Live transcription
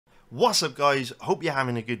What's up guys, hope you're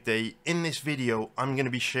having a good day. In this video I'm going to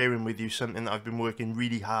be sharing with you something that I've been working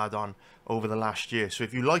really hard on over the last year. So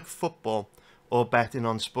if you like football or betting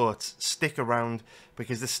on sports, stick around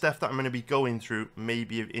because the stuff that I'm going to be going through may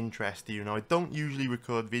be of interest to you. Now I don't usually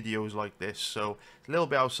record videos like this, so it's a little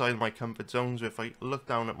bit outside of my comfort zone. So if I look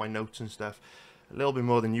down at my notes and stuff a little bit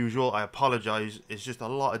more than usual, I apologize. It's just a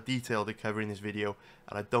lot of detail to cover in this video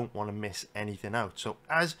and I don't want to miss anything out. So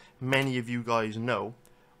as many of you guys know,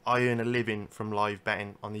 I earn a living from live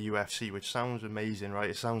betting on the UFC, which sounds amazing, right?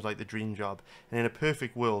 It sounds like the dream job. And in a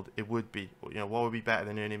perfect world, it would be. You know, what would be better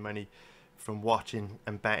than earning money from watching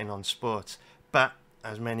and betting on sports? But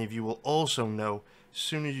as many of you will also know, as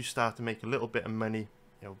soon as you start to make a little bit of money,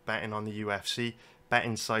 you know, betting on the UFC,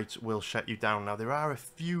 betting sites will shut you down. Now, there are a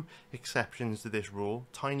few exceptions to this rule,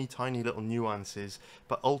 tiny little nuances,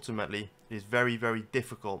 but ultimately, it is very, very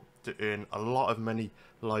difficult to earn a lot of money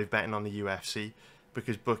live betting on the UFC,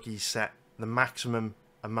 because bookies set the maximum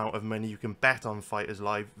amount of money you can bet on fighters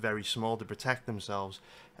live very small to protect themselves,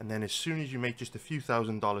 and then as soon as you make just a few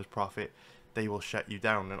 $1,000s profit, they will shut you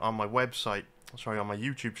down. And on my website, sorry, on my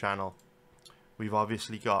YouTube channel, we've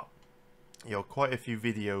obviously got, you know, quite a few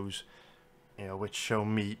videos, you know, which show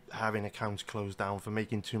me having accounts closed down for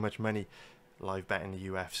making too much money live betting the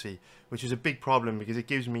UFC, which is a big problem because it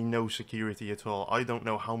gives me no security at all. I don't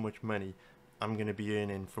know how much money I'm going to be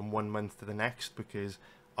earning from one month to the next because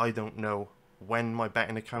I don't know when my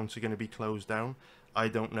betting accounts are going to be closed down. I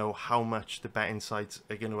don't know how much the betting sites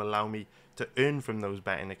are going to allow me to earn from those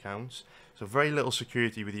betting accounts. So very little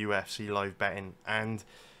security with UFC live betting. And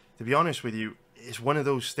to be honest with you, it's one of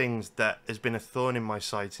those things that has been a thorn in my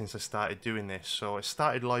side since I started doing this. So I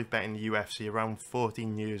started live betting the UFC around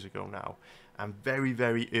 14 years ago now. And very,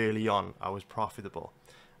 very early on, I was profitable.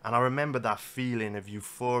 And I remember that feeling of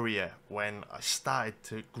euphoria when I started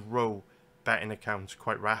to grow betting accounts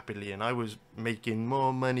quite rapidly, and I was making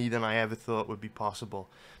more money than I ever thought would be possible.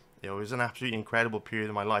 You know, it was an absolutely incredible period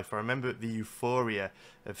of my life. I remember the euphoria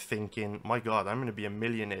of thinking, my God, I'm going to be a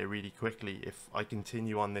millionaire really quickly if I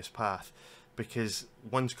continue on this path. Because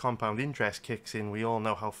once compound interest kicks in, we all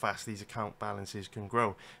know how fast these account balances can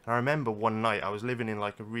grow. And I remember one night I was living in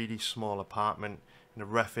like a really small apartment in a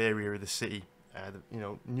rough area of the city. You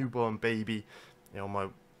know, newborn baby, you know,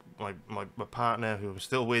 my partner, who I was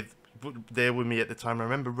still with, there with me at the time. I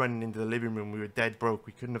remember running into the living room. We were dead broke.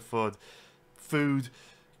 We couldn't afford food,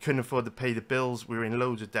 couldn't afford to pay the bills. We were in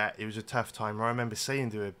loads of debt. It was a tough time. I remember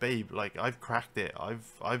saying to her, babe, like, I've cracked it.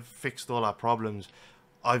 I've fixed all our problems.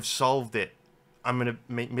 I've solved it. I'm going to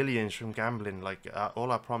make millions from gambling. Like, all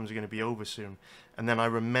our problems are going to be over soon. And then I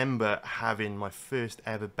remember having my first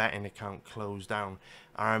ever betting account closed down.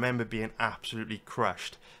 I remember being absolutely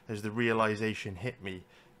crushed as the realization hit me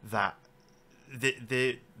that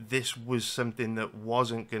this was something that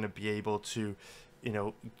wasn't going to be able to, you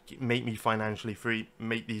know, make me financially free,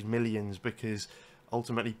 make these millions, because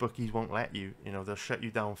ultimately bookies won't let you. You know, they'll shut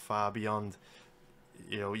you down far beyond,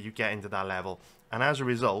 you know, you get into that level. And as a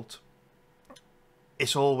result,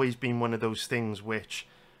 it's always been one of those things which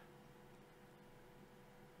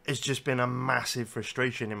it's just been a massive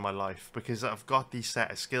frustration in my life, because I've got these set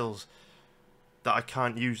of skills that I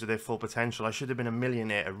can't use to their full potential. I should have been a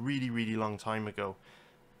millionaire a really long time ago,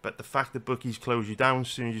 but the fact that bookies close you down as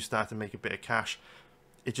soon as you start to make a bit of cash,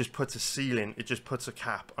 it just puts a ceiling, it just puts a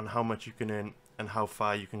cap on how much you can earn and how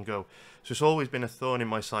far you can go. So it's always been a thorn in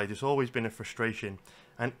my side, it's always been a frustration.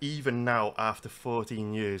 And even now, after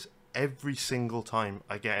 14 years, every single time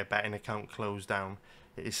I get a betting account closed down,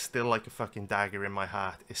 it is still like a fucking dagger in my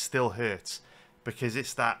heart. It still hurts, because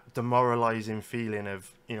it's that demoralizing feeling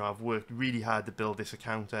of, you know, I've worked really hard to build this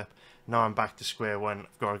account up. Now I'm back to square one.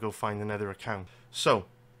 I've got to go find another account. So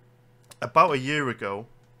about a year ago,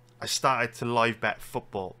 I started to live bet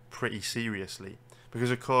football pretty seriously,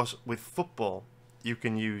 because of course with football you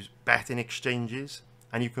can use betting exchanges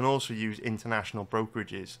and you can also use international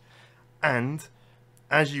brokerages. And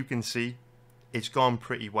as you can see, it's gone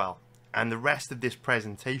pretty well. And the rest of this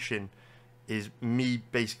presentation is me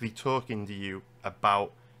basically talking to you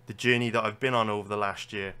about the journey that I've been on over the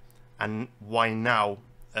last year and why now,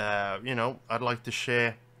 you know, I'd like to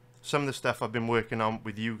share some of the stuff I've been working on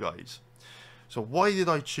with you guys. So why did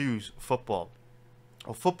I choose football?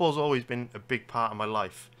 Well, football's always been a big part of my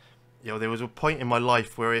life. You know, there was a point in my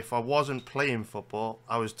life where if I wasn't playing football,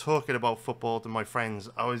 I was talking about football to my friends.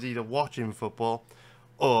 I was either watching football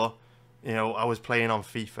or, you know, I was playing on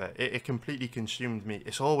FIFA. It completely consumed me.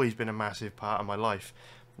 It's always been a massive part of my life.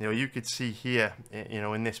 You know, you could see here, you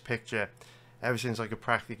know, in this picture, ever since I could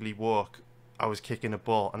practically walk, I was kicking a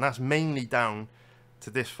ball. And that's mainly down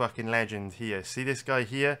to this fucking legend here. See this guy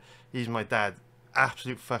here? He's my dad.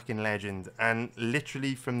 absolute fucking legend. And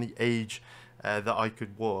literally from the age that I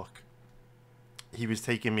could walk, he was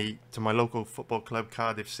taking me to my local football club,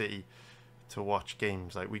 Cardiff City, to watch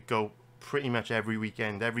games. Like, we'd go pretty much every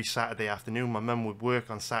weekend, every Saturday afternoon. My mum would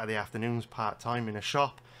work on Saturday afternoons part-time in a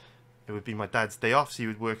shop. It would be my dad's day off, so he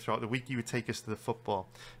would work throughout the week. He would take us to the football.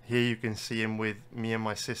 Here you can see him with me and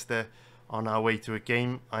my sister on our way to a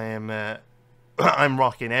game. I am I'm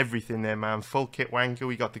rocking everything there, man. Full kit wanker.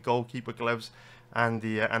 We got the goalkeeper gloves and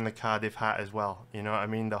the Cardiff hat as well. You know what I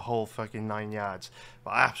mean? The whole fucking 9 yards.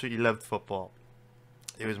 But I absolutely loved football.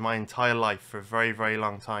 It was my entire life for a very, very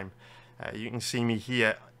long time. You can see me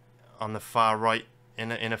here on the far right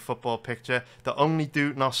in a football picture. The only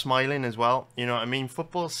dude not smiling as well. You know what I mean?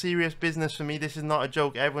 Football's serious business for me. This is not a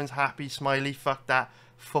joke. Everyone's happy, smiley. Fuck that.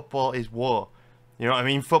 Football is war. You know what I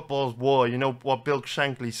mean? Football's war. You know what Bill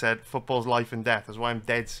Shankly said? Football's life and death. That's why I'm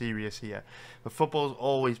dead serious here. But football's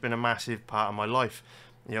always been a massive part of my life.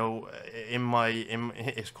 You know,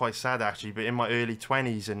 it's quite sad actually, but in my early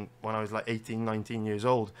 20s and when I was like 18, 19 years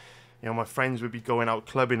old, you know, my friends would be going out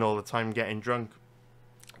clubbing all the time, getting drunk,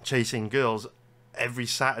 chasing girls. Every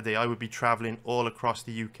Saturday I would be travelling all across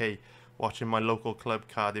the UK watching my local club,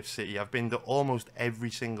 Cardiff City. I've been to almost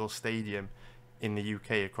every single stadium in the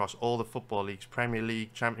UK across all the football leagues, Premier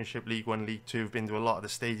League, Championship, League 1, League 2. I've been to a lot of the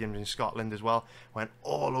stadiums in Scotland as well. Went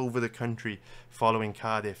all over the country following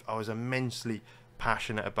Cardiff. I was immensely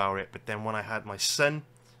passionate about it. But then when I had my son,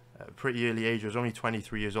 at a pretty early age, I was only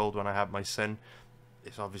 23 years old when I had my son.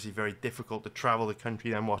 It's obviously very difficult to travel the country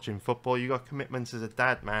then watching football. You got commitments as a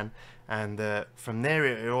dad, man. And from there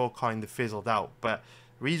it all kind of fizzled out. But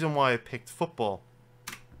the reason why I picked football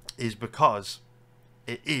is because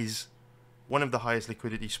it is one of the highest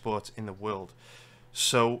liquidity sports in the world.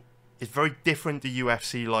 So it's very different to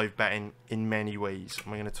UFC live betting in many ways.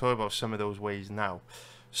 I'm going to talk about some of those ways now.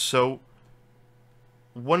 So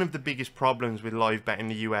one of the biggest problems with live betting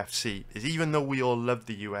the UFC is, even though we all love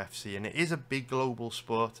the UFC and it is a big global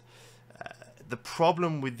sport, the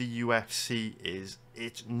problem with the UFC is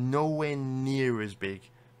it's nowhere near as big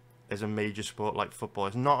as a major sport like football.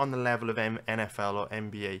 It's not on the level of NFL or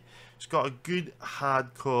NBA. It's got a good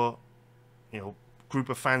hardcore, you know, group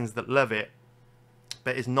of fans that love it,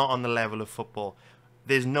 but it's not on the level of football.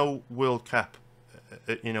 There's no World Cup,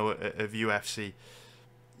 you know, of UFC.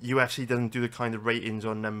 UFC doesn't do the kind of ratings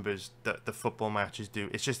or numbers that the football matches do.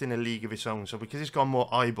 It's just in a league of its own. So because it's got more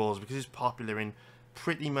eyeballs, because it's popular in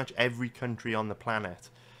pretty much every country on the planet,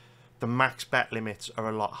 the max bet limits are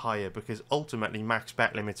a lot higher, because ultimately max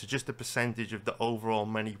bet limits are just a percentage of the overall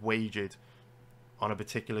money wagered on a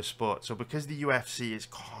particular sport. So because the UFC is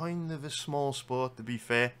kind of a small sport, to be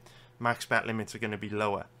fair, max bet limits are going to be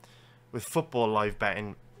lower. With football live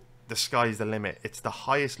betting, the sky's the limit. It's the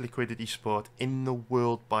highest liquidity sport in the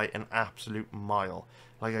world by an absolute mile.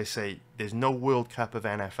 Like I say, there's no World Cup of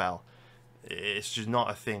NFL. It's just not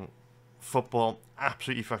a thing. Football,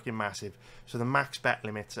 absolutely fucking massive. So the max bet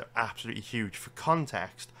limits are absolutely huge. For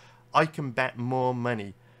context, I can bet more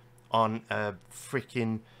money on a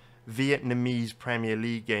freaking Vietnamese Premier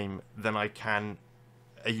League game than I can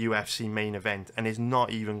a UFC main event, and it's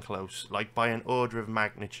not even close. Like, by an order of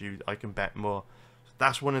magnitude, I can bet more.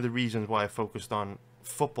 That's one of the reasons why I focused on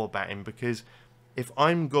football betting, because if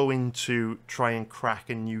I'm going to try and crack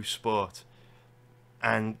a new sport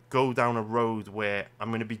and go down a road where I'm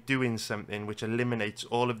going to be doing something which eliminates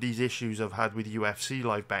all of these issues I've had with UFC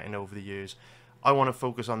live betting over the years, I want to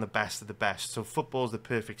focus on the best of the best. So football's the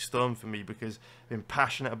perfect storm for me, because I've been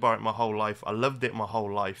passionate about it my whole life. I loved it my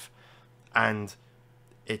whole life, and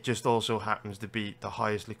it just also happens to be the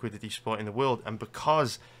highest liquidity sport in the world. And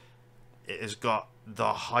because it has got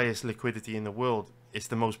the highest liquidity in the world, it's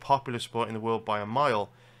the most popular sport in the world by a mile,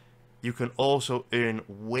 you can also earn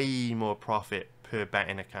way more profit per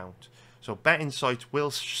betting account. So betting sites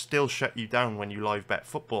will still shut you down when you live bet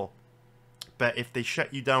football, but if they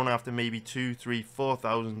shut you down after maybe $2,000, $3,000,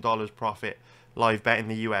 $4,000 profit live betting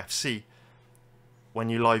the UFC, when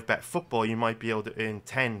you live bet football, you might be able to earn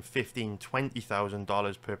 $10,000, $15,000,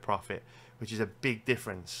 $20,000 per profit, which is a big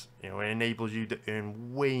difference. You know, it enables you to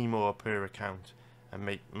earn way more per account and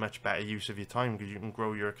make much better use of your time, because you can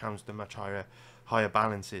grow your accounts to much higher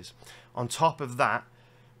balances. On top of that,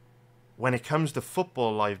 when it comes to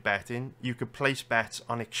football live betting, you could place bets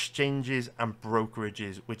on exchanges and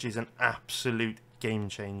brokerages, which is an absolute game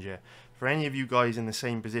changer. For any of you guys in the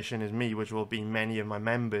same position as me, which will be many of my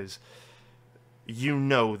members, you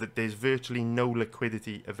know that there's virtually no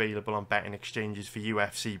liquidity available on betting exchanges for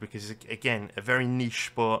UFC, because it's, again, a very niche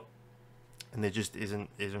sport, and there just isn't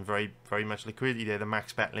very much liquidity there. The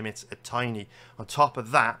max bet limits are tiny. On top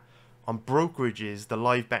of that, On brokerages, the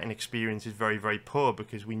live betting experience is very, very poor,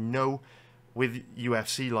 because we know with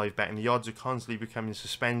UFC live betting, the odds are constantly becoming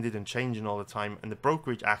suspended and changing all the time, and the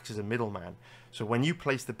brokerage acts as a middleman. So when you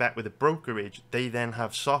place the bet with a brokerage, they then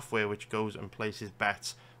have software which goes and places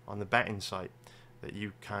bets on the betting site that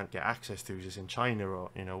you can't get access to, just in China or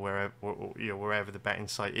wherever the betting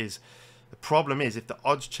site is. The problem is, if the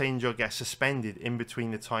odds change or get suspended in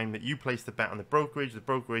between the time that you place the bet on the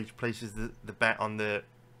brokerage places the bet on the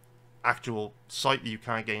actual site that you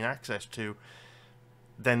can't gain access to,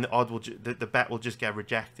 then the bet will just get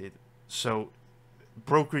rejected. So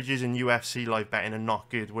brokerages in UFC live betting are not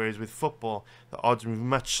good, whereas with football the odds move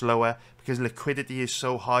much slower because liquidity is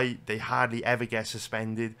so high. They hardly ever get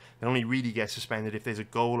suspended. They only really get suspended if there's a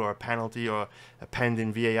goal or a penalty or a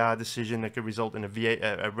pending VAR decision that could result in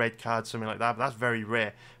a red card, something like that, but that's very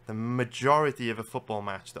rare. The majority of a football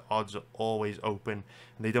match, the odds are always open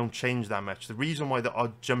and they don't change that much. The reason why the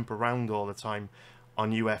odds jump around all the time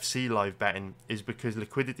on UFC live betting is because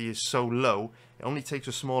liquidity is so low. It only takes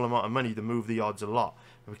a small amount of money to move the odds a lot.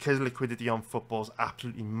 But because liquidity on football is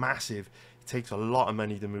absolutely massive, it takes a lot of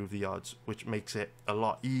money to move the odds, which makes it a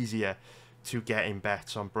lot easier to get in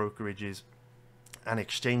bets on brokerages and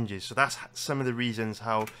exchanges. So that's some of the reasons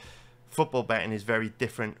how football betting is very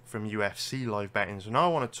different from UFC live betting. So now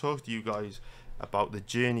I want to talk to you guys about the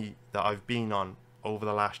journey that I've been on over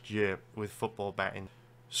the last year with football betting.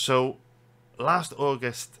 So last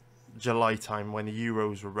August, July time, when the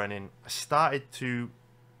Euros were running, I started to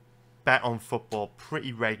bet on football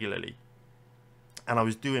pretty regularly, and I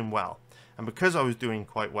was doing well. And because I was doing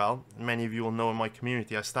quite well, many of you will know in my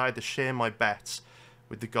community, I started to share my bets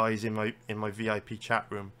with the guys in my VIP chat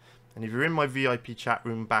room. And if you're in my VIP chat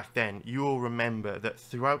room back then, you will remember that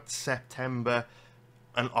throughout September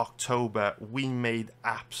and October, we made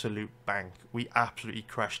absolute bank. We absolutely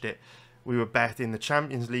crushed it. We were betting the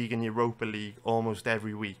Champions League and Europa League almost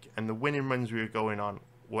every week, and the winning runs we were going on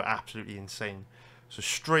were absolutely insane. So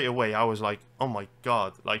straight away I was like, oh my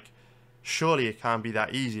god, like surely it can't be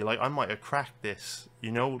that easy. Like I might have cracked this,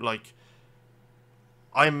 you know, like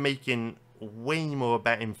I'm making way more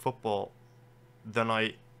betting football than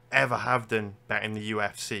I ever have done betting the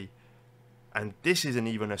UFC. And this isn't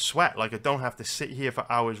even a sweat. Like I don't have to sit here for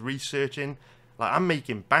hours researching. Like I'm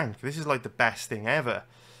making bank. This is like the best thing ever.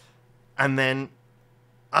 And then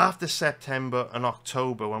after September and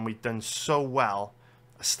October, when we'd done so well,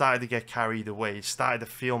 I started to get carried away, started to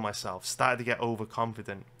feel myself, started to get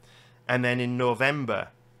overconfident. And then in November,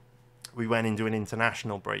 we went into an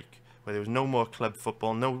international break where there was no more club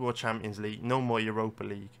football, no more Champions League, no more Europa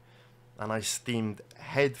League. And I steamed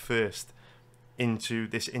head first into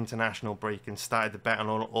this international break and started to bet on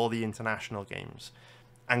all the international games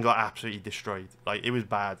and got absolutely destroyed. Like it was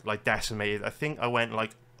bad, like decimated. I think I went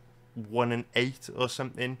like 1-8 or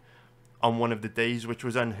something on one of the days, which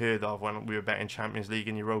was unheard of when we were betting Champions League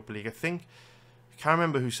and Europa League. I can't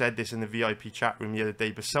remember who said this in the VIP chat room the other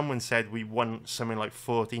day, but someone said we won something like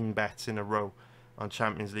 14 bets in a row on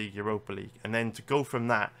Champions League, Europa League, and then to go from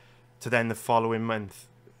that to then the following month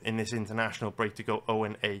in this international break to go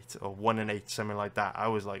 0-8 or 1-8, something like that. I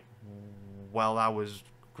was like, well, that was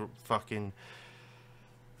fucking,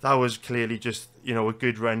 that was clearly just, you know, a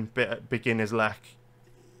good run, beginner's luck.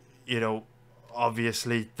 You know,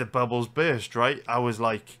 obviously the bubbles burst, right? I was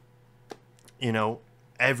like, you know,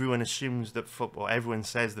 everyone assumes that football, everyone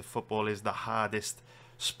says that football is the hardest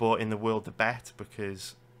sport in the world to bet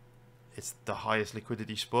because it's the highest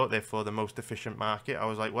liquidity sport, therefore the most efficient market. I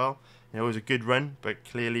was like, well, you know, it was a good run, but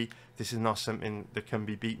clearly this is not something that can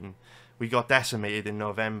be beaten. We got decimated in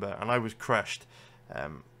November and I was crushed.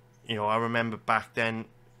 You know, I remember back then,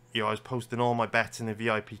 you know, I was posting all my bets in the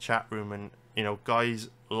VIP chat room and, you know, guys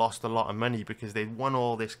lost a lot of money because they'd won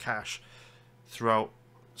all this cash throughout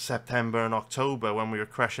September and October when we were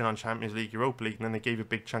crushing on Champions League, Europa League, and then they gave a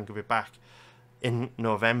big chunk of it back in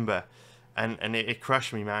November. And it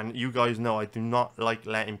crushed me, man. You guys know I do not like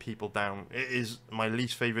letting people down. It is my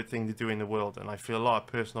least favorite thing to do in the world, and I feel a lot of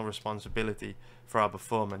personal responsibility for our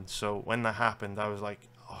performance. So when that happened, I was like,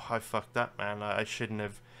 oh, I fucked up, man. I shouldn't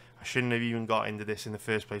have even got into this in the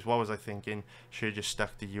first place. What was I thinking? Should have just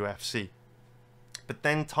stuck to UFC. But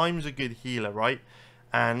then time's a good healer, right?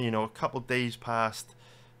 And, you know, a couple days passed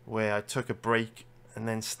where I took a break and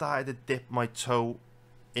then started to dip my toe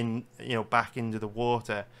in, you know, back into the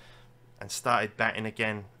water and started betting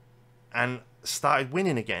again and started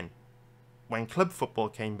winning again when club football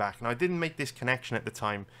came back. And I didn't make this connection at the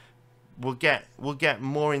time. We'll get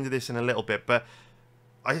more into this in a little bit, but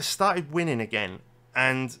I started winning again,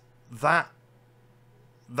 and that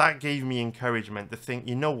gave me encouragement to think,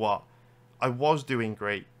 you know what, I was doing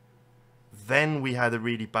great. Then we had a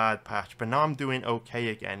really bad patch, but now I'm doing okay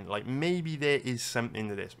again. Like, maybe there is something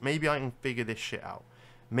to this. Maybe I can figure this shit out.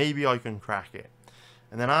 Maybe I can crack it.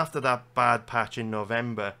 And then after that bad patch in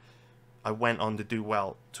November, I went on to do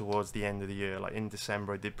well towards the end of the year. Like in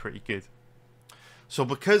December, I did pretty good. So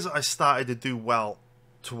because I started to do well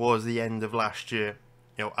towards the end of last year,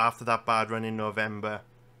 you know, after that bad run in November,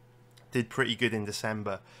 did pretty good in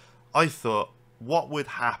December, I thought, what would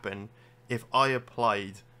happen if I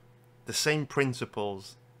applied the same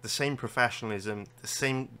principles, the same professionalism, the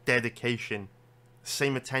same dedication, the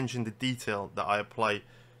same attention to detail that I apply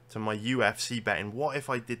to my UFC betting? What if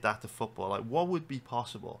I did that to football? Like, what would be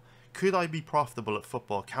possible? Could I be profitable at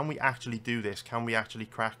football? Can we actually do this? Can we actually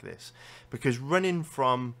crack this? Because running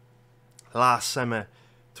from last summer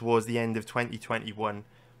towards the end of 2021,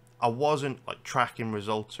 I wasn't like tracking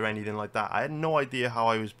results or anything like that. I had no idea how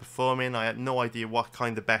I was performing. I had no idea what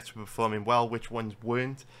kind of bets were performing well, which ones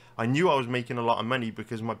weren't. I knew I was making a lot of money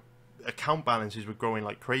because my account balances were growing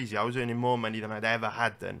like crazy. I was earning more money than I'd ever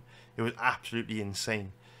had then. It was absolutely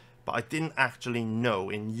insane. But I didn't actually know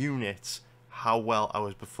in units how well I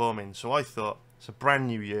was performing. So I thought, it's a brand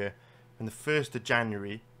new year. On the 1st of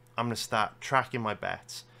January, I'm going to start tracking my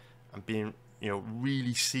bets and being, you know,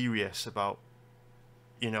 really serious about,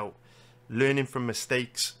 you know, learning from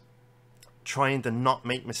mistakes, trying to not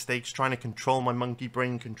make mistakes, trying to control my monkey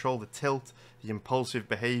brain, control the tilt, the impulsive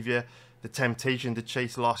behavior, the temptation to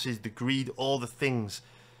chase losses, the greed, all the things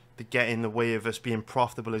that get in the way of us being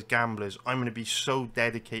profitable as gamblers. I'm going to be so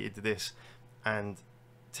dedicated to this and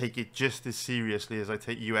take it just as seriously as I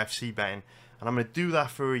take UFC betting. And I'm going to do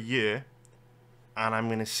that for a year, and I'm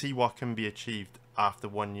going to see what can be achieved after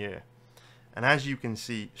 1 year. And as you can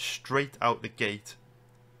see, straight out the gate,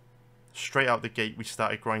 we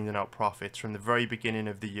started grinding out profits from the very beginning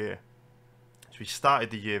of the year. So we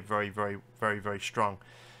started the year very strong.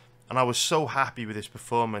 And I was so happy with this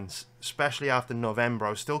performance, especially after November.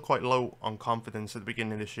 I was still quite low on confidence at the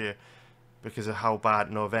beginning of this year because of how bad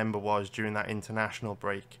November was during that international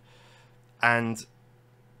break. And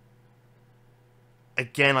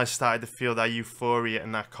again, I started to feel that euphoria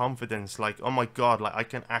and that confidence, like, oh my God, like I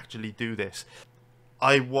can actually do this.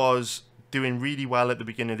 I was doing really well at the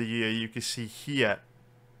beginning of the year. You can see here,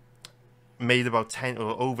 made about 10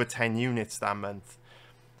 or over 10 units that month.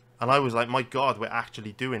 And I was like, my God, we're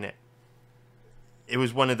actually doing it. It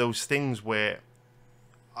was one of those things where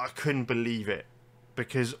I couldn't believe it,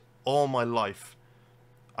 because all my life,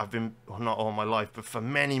 I've been, well, not all my life, but for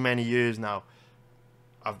many years now,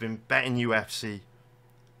 I've been betting UFC,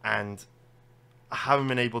 and I haven't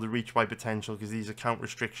been able to reach my potential because these account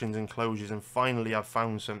restrictions and closures, and finally I've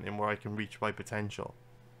found something where I can reach my potential.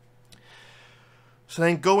 So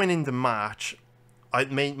then going into March,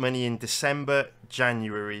 I'd made money in December,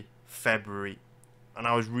 January, February, and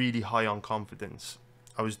I was really high on confidence.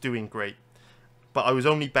 I was doing great, but I was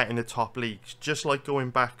only betting the top leagues. Just like going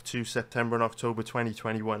back to September and October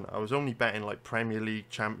 2021, I was only betting like Premier League,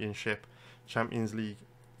 Championship, Champions League,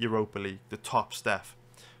 Europa League, the top stuff.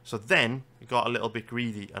 So then it got a little bit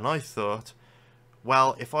greedy, and I thought,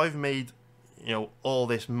 well, if I've made, you know, all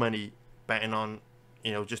this money betting on,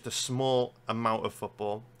 you know, just a small amount of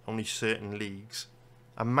football, only certain leagues,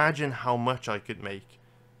 imagine how much I could make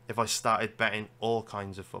if I started betting all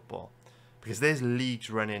kinds of football. Because there's leagues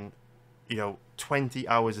running, you know, 20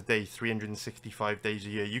 hours a day, 365 days a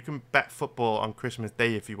year. You can bet football on Christmas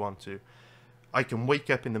Day if you want to. I can wake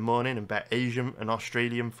up in the morning and bet Asian and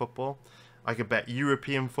Australian football. I could bet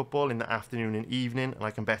European football in the afternoon and evening, and I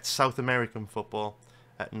can bet South American football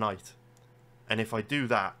at night. And if I do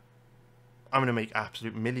that, I'm going to make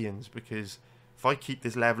absolute millions, because if I keep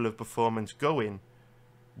this level of performance going,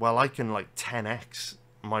 well, I can like 10x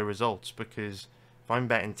my results, because if I'm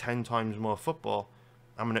betting 10 times more football,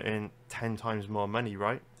 I'm going to earn 10 times more money,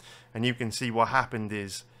 right? And you can see what happened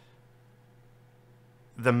is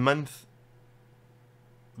the month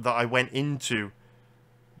that I went into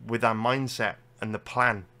with that mindset and the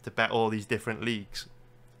plan to bet all these different leagues,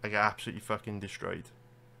 I got absolutely fucking destroyed.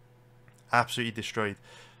 Absolutely destroyed.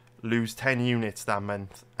 Lose 10 units that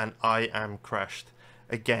month, and I am crushed.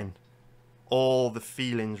 Again, all the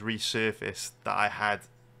feelings resurfaced that I had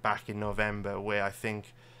back in November, where I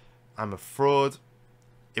think I'm a fraud.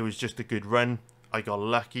 It was just a good run. I got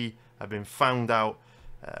lucky. I've been found out.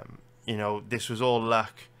 You know, this was all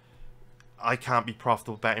luck. I can't be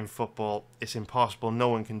profitable betting football. It's impossible. No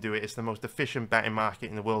one can do it. It's the most efficient betting market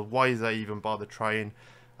in the world. Why did I even bother trying?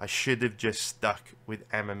 I should have just stuck with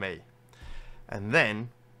MMA. And then,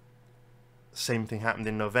 same thing happened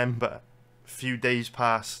in November. A few days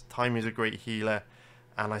pass. Time is a great healer.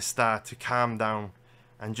 And I start to calm down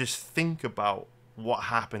and just think about what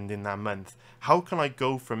happened in that month. How can I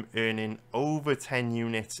go from earning over 10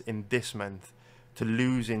 units in this month to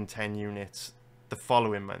losing 10 units the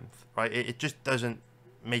following month, right? It just doesn't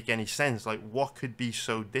make any sense. Like, what could be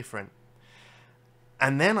so different?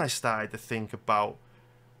 And then I started to think about,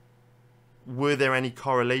 were there any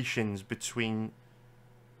correlations between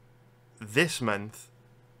this month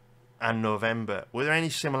and November? Were there any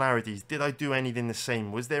similarities? Did I do anything the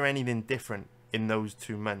same? Was there anything different in those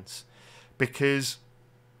 2 months? Because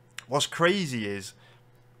what's crazy is,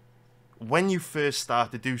 when you first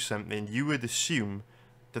start to do something, you would assume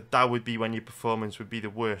that that would be when your performance would be the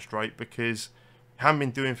worst, right? Because you haven't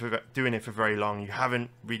been doing it for very long. You haven't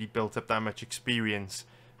really built up that much experience.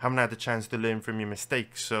 Haven't had the chance to learn from your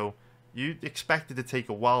mistakes. So you expected to take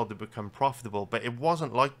a while to become profitable. But it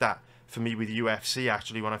wasn't like that for me with UFC,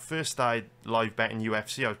 actually. When I first started live betting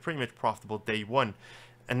UFC, I was pretty much profitable day one.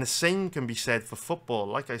 And the same can be said for football.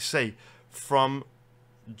 Like I say, from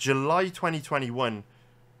July 2021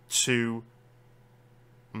 to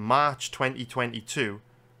March 2022,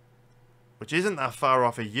 which isn't that far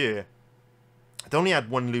off a year, I'd only had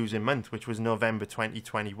one losing month, which was November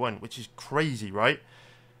 2021, which is crazy, right?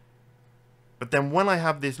 But then when I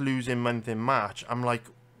have this losing month in March, I'm like,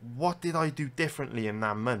 what did I do differently in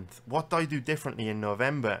that month? What did I do differently in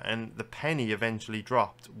November? And the penny eventually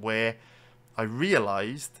dropped, where I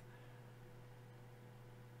realized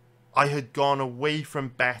I had gone away from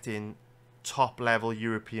betting top level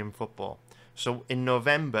European football. So in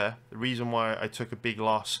November, the reason why I took a big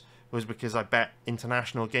loss was because I bet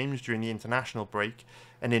international games during the international break.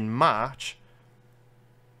 And in March,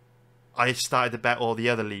 I started to bet all the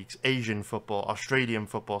other leagues: Asian football, Australian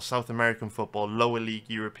football, South American football, lower league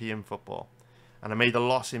European football. And I made a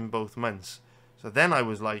loss in both months. So then I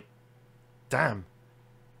was like, damn,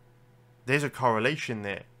 there's a correlation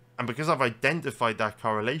there. And because I've identified that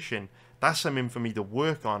correlation, that's something for me to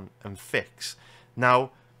work on and fix.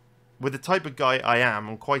 Now, with the type of guy I am,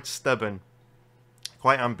 I'm quite stubborn,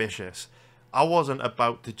 quite ambitious. I wasn't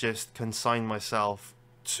about to just consign myself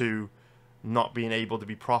to not being able to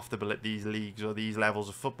be profitable at these leagues or these levels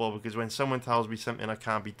of football, because when someone tells me something I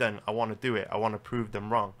can't be done, I want to do it. I want to prove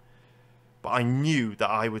them wrong. But I knew that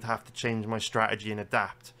I would have to change my strategy and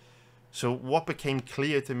adapt. So what became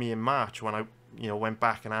clear to me in March, when I went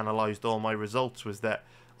back and analyzed all my results, was that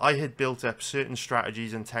I had built up certain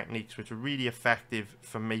strategies and techniques which were really effective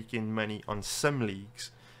for making money on some leagues,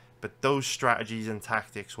 but those strategies and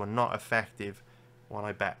tactics were not effective when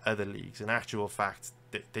I bet other leagues. In actual fact,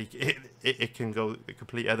 it can go the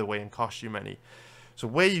complete other way and cost you money. So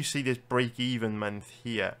where you see this break-even month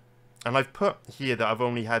here, and I've put here that I've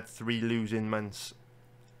only had 3 losing months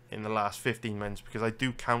in the last 15 months, because I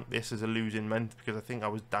do count this as a losing month, because I think I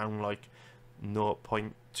was down like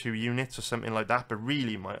 0.2 units or something like that. But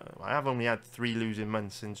really, I have only had 3 losing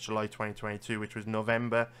months since July 2022, which was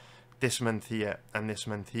November, this month here, and this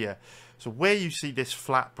month here. So where you see this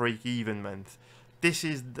flat break-even month,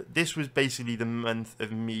 this was basically the month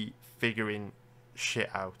of me figuring shit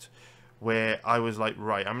out, where I was like,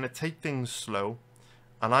 right, I'm gonna take things slow,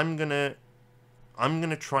 and I'm gonna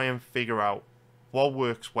try and figure out what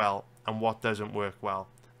works well and what doesn't work well.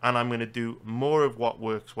 And I'm going to do more of what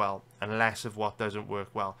works well and less of what doesn't work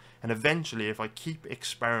well. And eventually, if I keep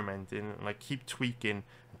experimenting and I keep tweaking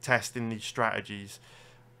and testing these strategies,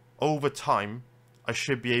 over time, I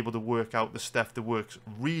should be able to work out the stuff that works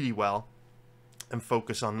really well and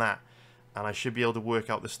focus on that. And I should be able to work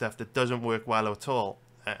out the stuff that doesn't work well at all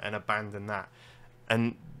and abandon that.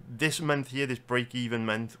 And this month here, this break-even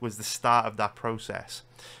month, was the start of that process.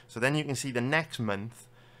 So then you can see the next month,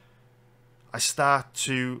 I start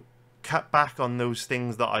to cut back on those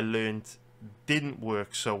things that I learned didn't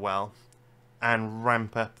work so well and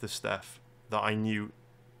ramp up the stuff that I knew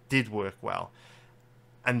did work well.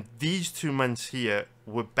 And these 2 months here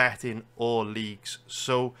were betting all leagues.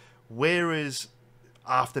 So whereas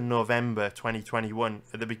after November 2021,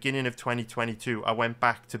 at the beginning of 2022, I went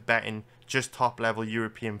back to betting just top-level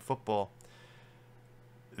European football,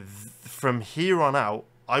 from here on out,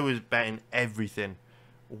 I was betting everything.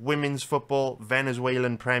 Women's football,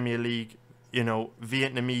 Venezuelan Premier League,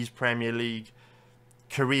 Vietnamese Premier League,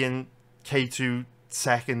 Korean K2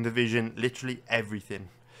 second division, literally everything.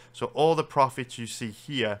 So all the profits you see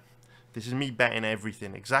here, this is me betting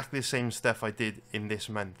everything, exactly the same stuff I did in this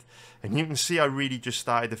month. And you can see I really just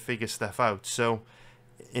started to figure stuff out. So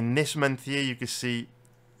in this month here, you can see,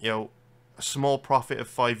 a small profit of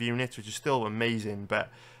 5 units, which is still amazing, but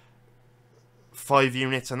 5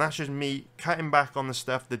 units, and that's just me cutting back on the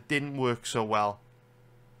stuff that didn't work so well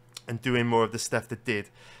and doing more of the stuff that did.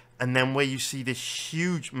 And then where you see this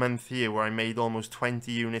huge month here where I made almost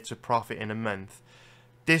 20 units of profit in a month,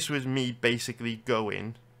 this was me basically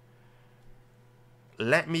going,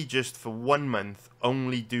 let me just for 1 month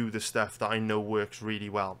only do the stuff that I know works really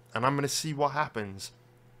well, and I'm going to see what happens.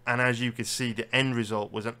 And as you can see, the end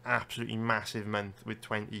result was an absolutely massive month with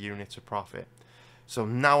 20 units of profit. So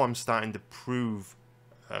now I'm starting to prove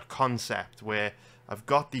a concept where I've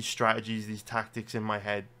got these strategies, these tactics in my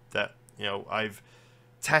head that, you know, I've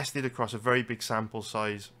tested across a very big sample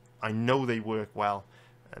size. I know they work well,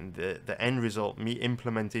 and the end result, me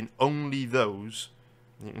implementing only those,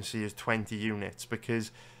 you can see, is 20 units,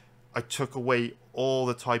 because I took away all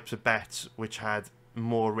the types of bets which had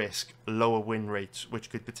more risk, lower win rates, which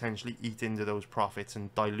could potentially eat into those profits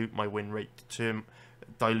and dilute my win rate, to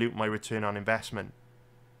dilute my return on investment.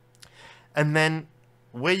 And then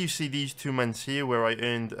where you see these 2 months here where I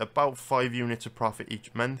earned about 5 units of profit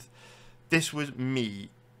each month, this was me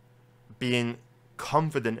being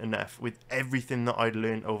confident enough with everything that I'd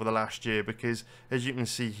learned over the last year, because as you can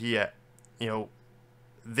see here, you know,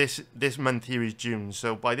 this month here is June,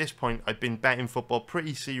 so by this point I'd been betting football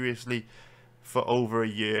pretty seriously for over a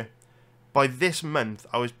year. By this month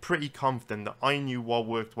I was pretty confident that I knew what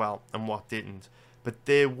worked well and what didn't, but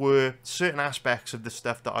there were certain aspects of the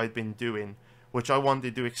stuff that I'd been doing which I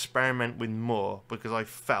wanted to experiment with more, because I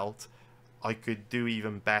felt I could do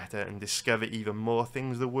even better and discover even more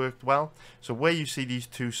things that worked well. So where you see these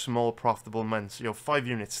 2 small profitable months, you know, 5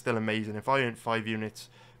 units still amazing. If I earned 5 units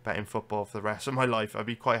betting football for the rest of my life, I'd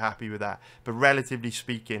be quite happy with that. But relatively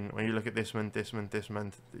speaking, when you look at this month, this month, this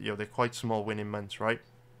month, you know, they're quite small winning months, right?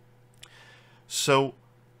 So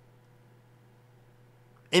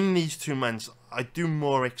in these 2 months, I do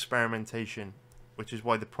more experimentation, which is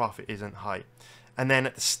why the profit isn't high. And then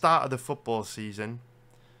at the start of the football season,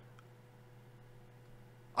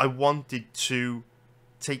 I wanted to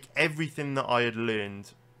take everything that I had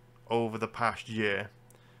learned over the past year,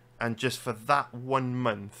 and just for that 1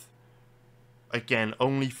 month, again,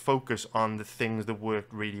 only focus on the things that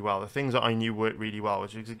worked really well, the things that I knew worked really well,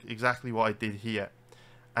 which is exactly what I did here.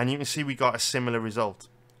 And you can see we got a similar result,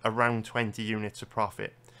 around 20 units of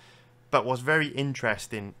profit. But what's very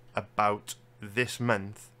interesting about this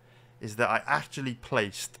month is that I actually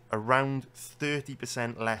placed around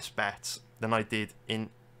 30% less bets than I did in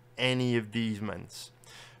any of these months.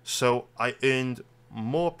 So I earned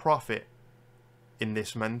more profit in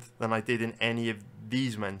this month than I did in any of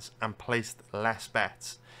these months, and placed less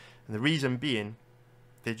bets. And the reason being,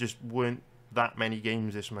 there just weren't that many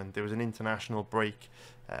games this month. There was an international break.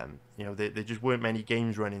 You know, there just weren't many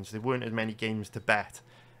games running, so there weren't as many games to bet.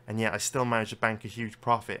 And yet I still managed to bank a huge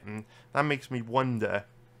profit. And that makes me wonder,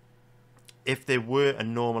 if there were a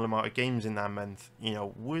normal amount of games in that month, you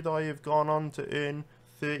know, would I have gone on to earn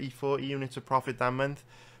 30, 40 units of profit that month?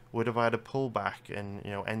 Would have I had a pullback and,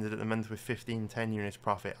 you know, ended at the month with 15, 10 units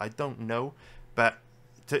profit? I don't know. But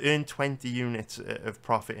to earn 20 units of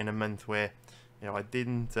profit in a month where, you know, I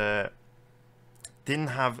didn't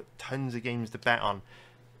have tons of games to bet on,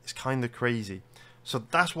 it's kind of crazy. So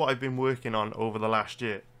that's what I've been working on over the last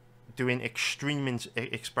year, doing extreme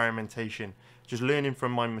experimentation, just learning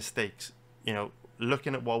from my mistakes, you know,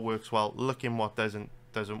 looking at what works well, looking what doesn't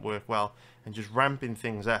work well, and just ramping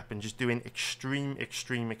things up and just doing extreme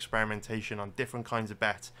experimentation on different kinds of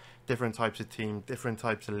bets, different types of teams, different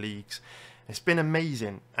types of leagues. It's been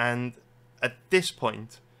amazing. And at this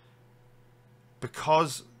point,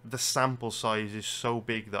 because the sample size is so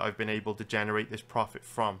big that I've been able to generate this profit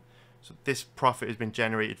from, so this profit has been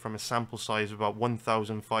generated from a sample size of about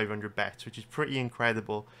 1,500 bets, which is pretty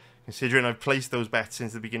incredible considering I've placed those bets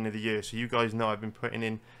since the beginning of the year. So you guys know I've been putting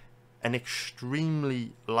in an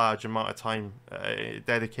extremely large amount of time,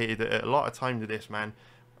 dedicated a lot of time to this, man.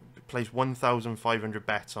 Placed 1,500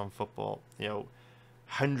 bets on football, you know,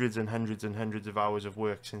 hundreds and hundreds and hundreds of hours of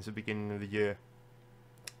work since the beginning of the year.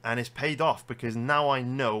 And it's paid off, because now I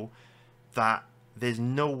know that there's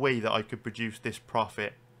no way that I could produce this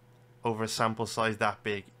profit over a sample size that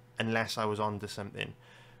big unless I was onto something.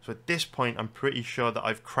 So at this point, I'm pretty sure that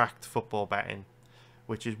I've cracked football betting,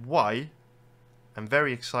 which is why I'm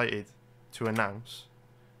very excited to announce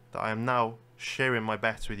that I am now sharing my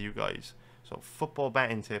bets with you guys. So football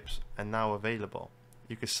betting tips are now available.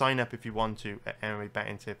 You can sign up if you want to at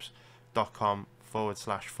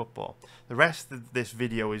mmbettingtips.com/football. The rest of this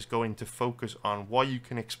video is going to focus on what you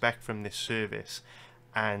can expect from this service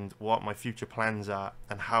and what my future plans are,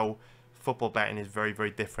 and how football betting is very,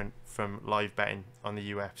 very different from live betting on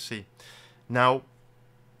the UFC. Now,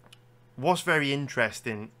 what's very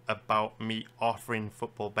interesting about me offering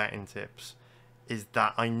football betting tips is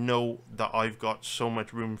that I know that I've got so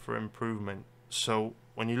much room for improvement. So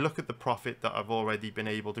when you look at the profit that I've already been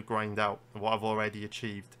able to grind out and what I've already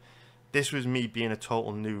achieved, this was me being a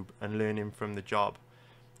total noob and learning from the job.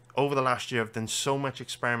 Over the last year, I've done so much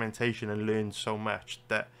experimentation and learned so much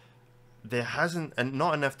that there hasn't, and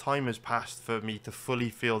not enough time has passed for me to fully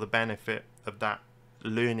feel the benefit of that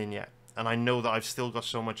learning yet. And I know that I've still got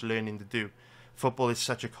so much learning to do. Football is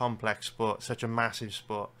such a complex sport, such a massive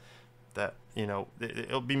sport, that, you know,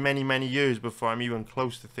 it'll be many, many years before I'm even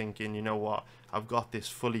close to thinking, you know what, I've got this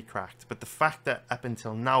fully cracked. But the fact that up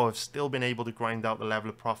until now I've still been able to grind out the level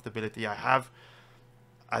of profitability I have,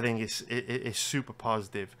 I think it's super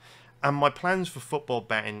positive. And my plans for football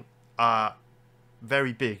betting are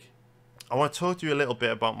very big. I want to talk to you a little bit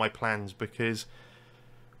about my plans, because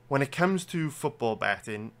when it comes to football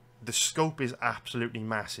betting, the scope is absolutely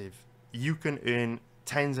massive. You can earn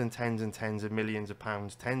tens and tens and tens of millions of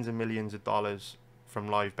pounds, tens of millions of dollars from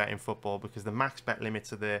live betting football, because the max bet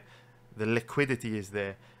limits are there, the liquidity is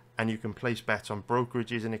there, and you can place bets on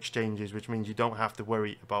brokerages and exchanges, which means you don't have to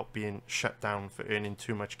worry about being shut down for earning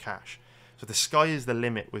too much cash. So the sky is the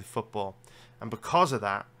limit with football, and because of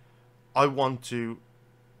that, I want to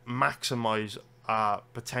maximize our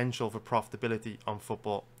potential for profitability on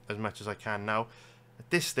football as much as I can. Now, at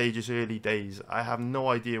this stage, it's early days. I have no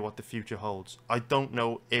idea what the future holds. I don't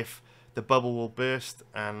know if the bubble will burst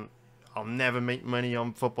and I'll never make money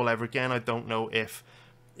on football ever again. I don't know if,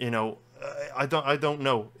 you know, I don't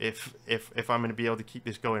know if I'm going to be able to keep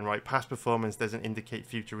this going, right? Past performance doesn't indicate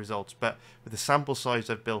future results, but with the sample size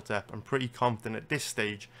I've built up, I'm pretty confident at this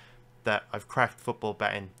stage that I've cracked football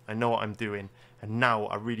betting. I know what I'm doing, and now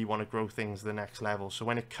I really want to grow things to the next level. So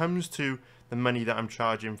when it comes to the money that I'm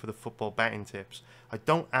charging for the football betting tips, I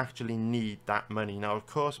don't actually need that money. Now, of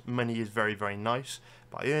course, money is very, very nice,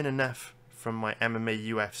 but I earn enough from my MMA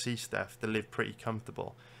UFC stuff to live pretty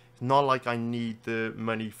comfortable. It's not like I need the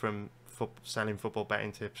money from selling football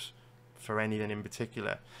betting tips for anything in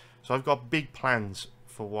particular. So I've got big plans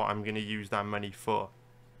for what I'm going to use that money for.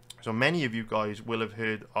 So many of you guys will have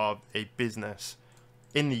heard of a business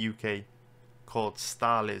in the UK called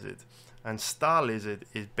Star Lizard. And Star Lizard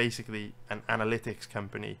is basically an analytics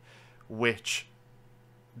company which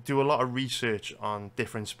do a lot of research on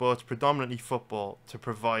different sports, predominantly football, to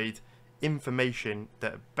provide information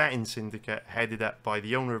that a betting syndicate headed up by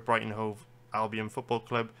the owner of Brighton Hove Albion Football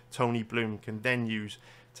Club, Tony Bloom, can then use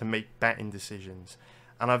to make betting decisions.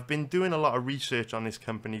 And I've been doing a lot of research on this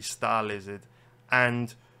company, Star Lizard,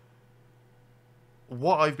 and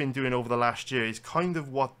what I've been doing over the last year is kind of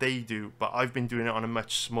what they do, but I've been doing it on a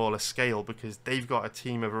much smaller scale, because they've got a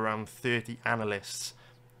team of around 30 analysts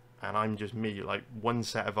and I'm just me, like one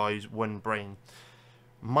set of eyes, one brain.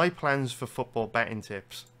 My plans for football betting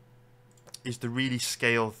tips is to really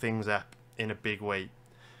scale things up in a big way.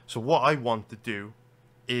 So what I want to do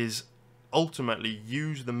is ultimately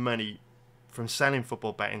use the money from selling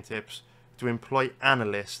football betting tips to employ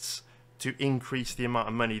analysts to increase the amount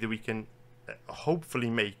of money that we can hopefully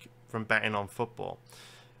make from betting on football.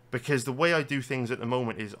 Because the way I do things at the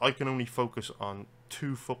moment is I can only focus on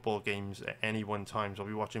 2 football games at any one time. So I'll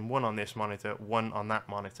be watching one on this monitor, one on that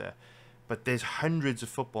monitor. But there's hundreds of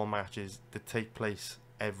football matches that take place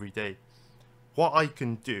every day. What I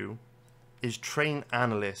can do is train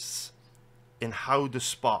analysts in how to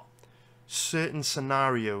spot certain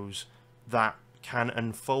scenarios that can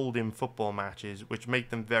unfold in football matches which make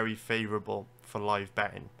them very favourable for live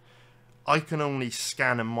betting. I can only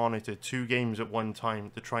scan and monitor 2 games at one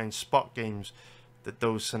time to try and spot games that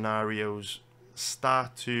those scenarios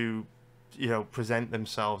start to, you know, present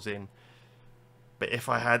themselves in. But if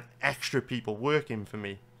I had extra people working for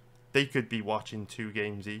me, they could be watching 2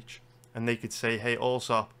 games each, and they could say, hey,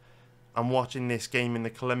 Allsop, I'm watching this game in the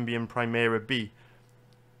Colombian Primera B.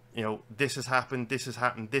 You know, this has happened, this has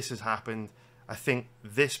happened, this has happened. I think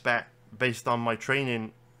this bet, based on my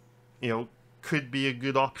training, you know, could be a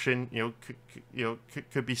good option.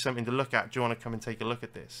 Could be something to look at. Do you want to come and take a look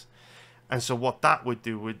at this? And so what that would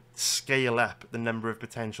do would scale up the number of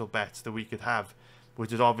potential bets that we could have,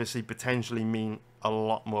 which would obviously potentially mean a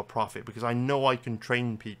lot more profit, because I know I can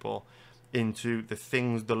train people into the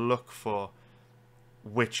things to look for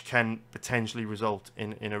which can potentially result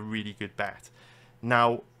in a really good bet.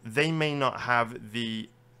 Now, they may not have the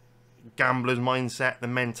gambler's mindset, the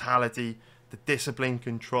mentality, the discipline,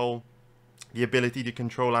 control, the ability to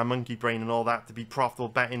control our monkey brain and all that to be profitable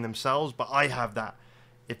betting themselves, but I have that.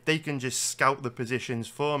 If they can just scout the positions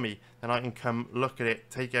for me, then I can come look at it,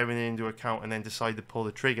 take everything into account, and then decide to pull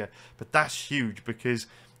the trigger. But that's huge, because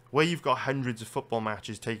where you've got hundreds of football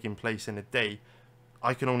matches taking place in a day,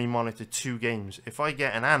 I can only monitor 2 games. If I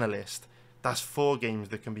get an analyst that's 4 games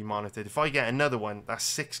that can be monitored. If I get another one, that's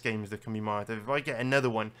 6 games that can be monitored. If I get another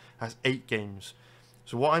one, that's 8 games.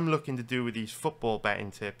 So what I'm looking to do with these football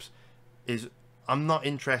betting tips is, I'm not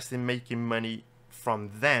interested in making money from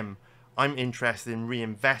them. I'm interested in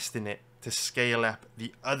reinvesting it to scale up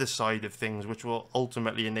the other side of things, which will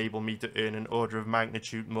ultimately enable me to earn an order of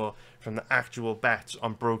magnitude more from the actual bets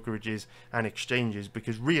on brokerages and exchanges.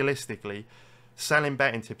 Because realistically, selling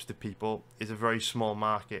betting tips to people is a very small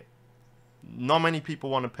market. Not many people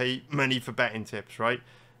want to pay money for betting tips, right?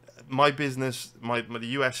 My business,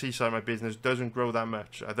 the UFC side of my business doesn't grow that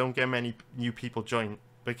much. I don't get many new people join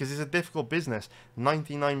because it's a difficult business.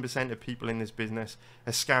 99% of people in this business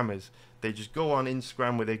are scammers. They just go on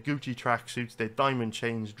Instagram with their Gucci tracksuits, their diamond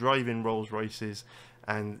chains, drive in Rolls Royces,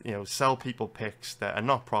 and sell people picks that are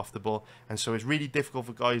not profitable. And so it's really difficult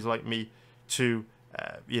for guys like me to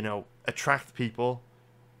attract people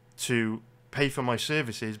to pay for my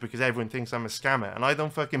services, because everyone thinks I'm a scammer, and I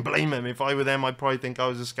don't fucking blame them. If I were them, I'd probably think I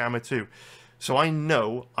was a scammer too. So I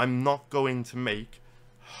know I'm not going to make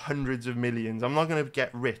hundreds of millions. I'm not going to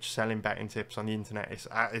get rich selling betting tips on the internet.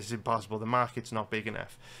 It's impossible. The market's not big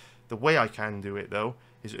enough. The way I can do it though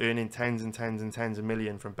is earning tens and tens and tens of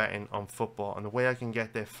millions from betting on football, and the way I can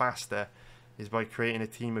get there faster is by creating a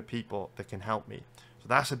team of people that can help me. So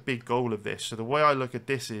that's a big goal of this. So the way I look at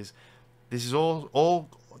this is this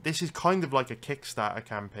is kind of like a Kickstarter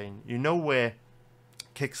campaign. Where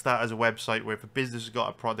Kickstarter is a website where if a business has got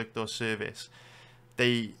a product or service,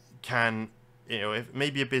 they can, if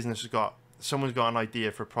maybe a business someone's got an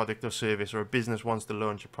idea for a product or service, or a business wants to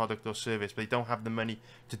launch a product or service, but they don't have the money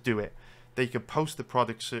to do it. They could post the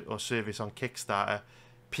product or service on Kickstarter.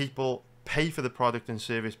 People pay for the product and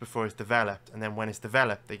service before it's developed, and then when it's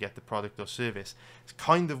developed, they get the product or service. It's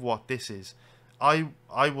kind of what this is. I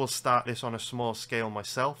will start this on a small scale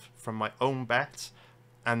myself from my own bets,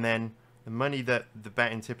 and then the money that the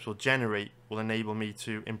betting tips will generate will enable me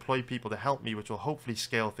to employ people to help me, which will hopefully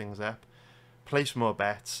scale things up, place more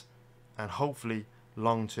bets, and hopefully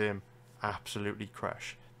long term absolutely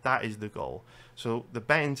crush. That is the goal. So the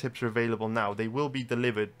betting tips are available now. They will be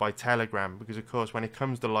delivered by Telegram, because of course when it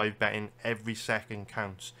comes to live betting, every second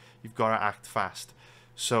counts. You've got to act fast.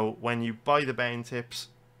 So when you buy the betting tips,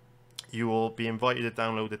 you will be invited to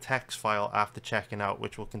download a text file after checking out,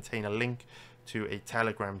 which will contain a link to a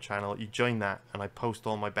Telegram channel. You join that, and I post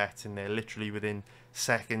all my bets in there literally within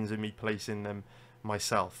seconds of me placing them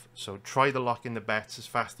myself. So try to lock in the bets as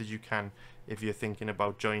fast as you can if you're thinking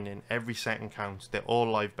about joining. Every second counts. They're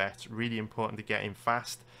all live bets. Really important to get in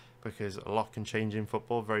fast, because a lot can change in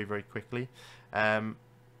football very, very quickly. And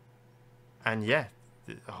yeah,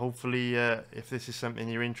 hopefully if this is something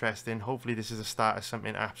you're interested in, hopefully this is a start of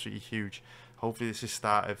something absolutely huge. Hopefully this is the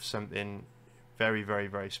start of something very, very,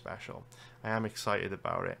 very special. I am excited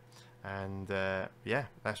about it. And yeah,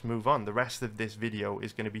 let's move on. The rest of this video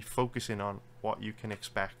is going to be focusing on what you can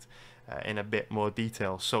expect in a bit more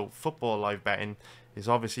detail. So football live betting is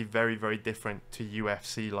obviously very, very different to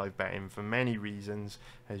UFC live betting for many reasons.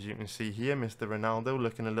 As you can see here, Mr. Ronaldo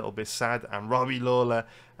looking a little bit sad, and Robbie Lawler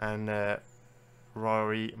and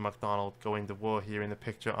Rory McDonald going to war here in the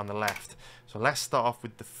picture on the left. So let's start off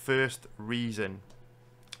with the first reason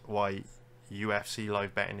why UFC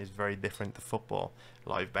live betting is very different to football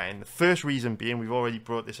live betting. The first reason being, we've already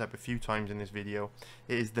brought this up a few times in this video,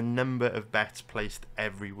 it is the number of bets placed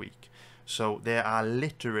every week. So there are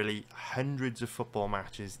literally hundreds of football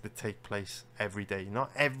matches that take place every day.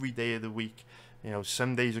 Not every day of the week,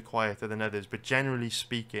 some days are quieter than others, but generally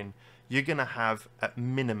speaking, you're going to have at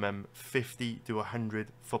minimum 50 to 100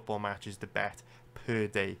 football matches to bet per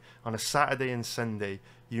day. On a Saturday and Sunday,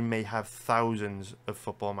 you may have thousands of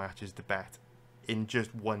football matches to bet in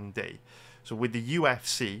just one day. So with the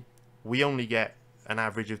UFC, we only get an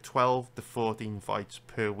average of 12 to 14 fights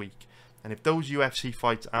per week. And if those UFC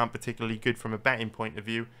fights aren't particularly good from a betting point of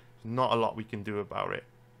view, there's not a lot we can do about it.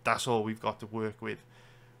 That's all we've got to work with.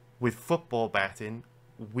 With football betting,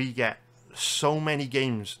 we get so many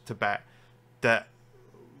games to bet that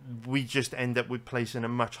we just end up with placing a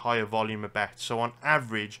much higher volume of bets. So on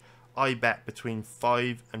average, I bet between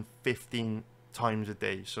 5 and 15 times a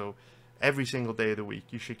day. So every single day of the week,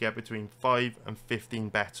 you should get between 5 and 15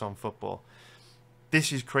 bets on football.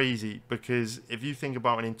 This is crazy, because if you think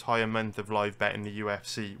about an entire month of live bet in the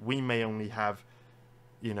UFC, we may only have,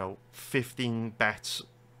 15 bets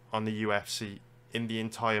on the UFC in the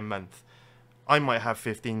entire month. I might have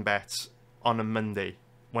 15 bets on a Monday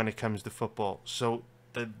when it comes to football. So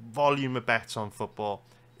the volume of bets on football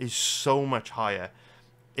is so much higher.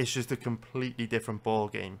 It's just a completely different ball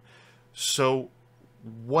game. So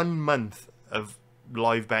 1 month of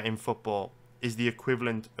live betting football is the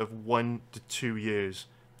equivalent of 1 to 2 years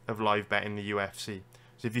of live betting in the UFC.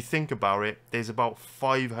 So if you think about it, there's about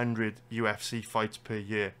 500 UFC fights per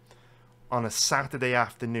year. On a Saturday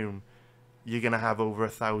afternoon, you're going to have over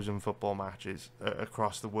 1,000 football matches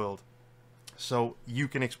across the world. So you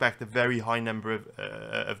can expect a very high number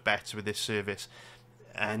of bets with this service.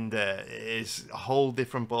 And it's a whole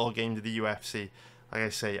different ball game to the UFC. Like I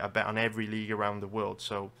say, I bet on every league around the world.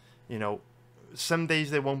 So, you know, some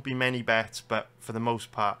days there won't be many bets, but for the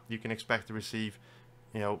most part, you can expect to receive,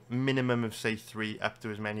 you know, minimum of say 3 up to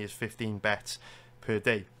as many as 15 bets per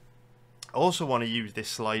day. I also want to use this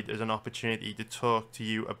slide as an opportunity to talk to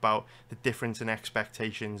you about the difference in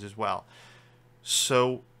expectations as well.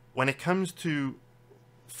 So when it comes to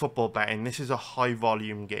football betting, this is a high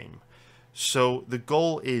volume game. So the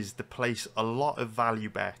goal is to place a lot of value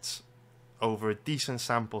bets over a decent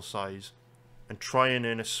sample size and try and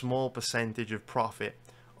earn a small percentage of profit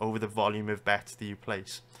over the volume of bets that you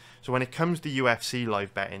place. So when it comes to UFC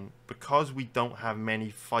live betting, because we don't have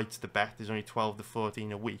many fights to bet, there's only 12 to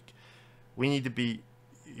 14 a week, we need to be,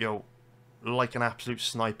 you know, like an absolute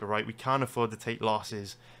sniper, right? We can't afford to take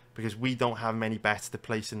losses because we don't have many bets to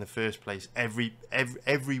place in the first place. Every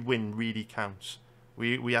win really counts.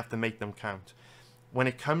 We have to make them count. When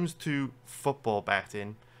it comes to football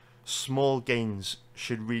betting, small gains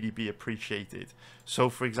should really be appreciated. So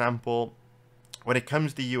for example, when it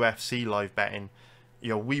comes to UFC live betting, you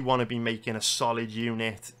know, we want to be making a solid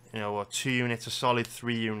unit, you know, or 2 units, a solid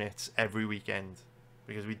 3 units every weekend,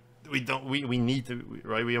 because we need to,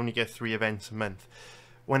 right? We only get 3 events a month.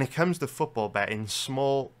 When it comes to football betting,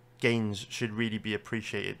 small gains should really be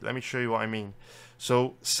appreciated. Let me show you what I mean.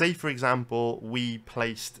 So say for example, we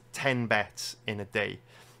placed 10 bets in a day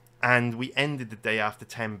and we ended the day after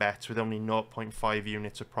 10 bets with only 0.5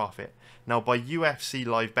 units of profit. Now by UFC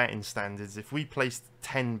live betting standards, if we placed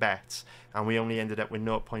 10 bets and we only ended up with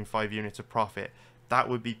 0.5 units of profit, that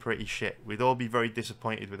would be pretty shit. We'd all be very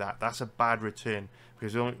disappointed with that. That's a bad return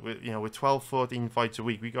because you know, with 12, 14 fights a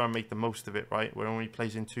week, we got to make the most of it, right? We're only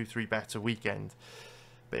placing 2, 3 bets a weekend.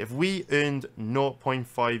 But if we earned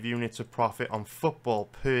 0.5 units of profit on football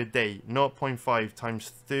per day, 0.5 times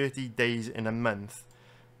 30 days in a month,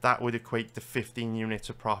 that would equate to 15 units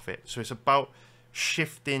of profit. So it's about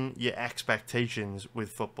shifting your expectations with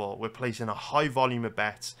football. We're placing a high volume of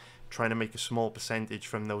bets, trying to make a small percentage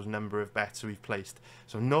from those number of bets we've placed.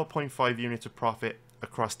 So 0.5 units of profit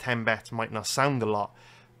across 10 bets might not sound a lot,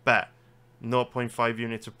 but 0.5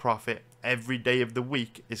 units of profit every day of the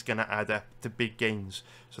week is going to add up to big gains.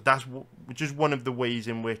 So that's just one of the ways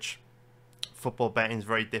in which football betting is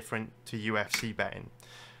very different to UFC betting.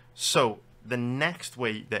 So the next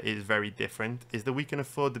way that is very different is that we can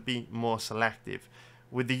afford to be more selective.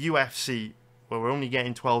 With the UFC, where we're only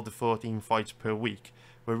getting 12 to 14 fights per week,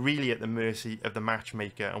 we're really at the mercy of the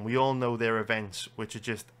matchmaker, and we all know their events, which are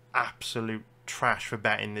just absolute trash for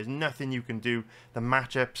betting. There's nothing you can do. The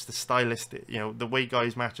matchups, the stylistic, you know, the way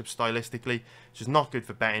guys match up stylistically, it's just not good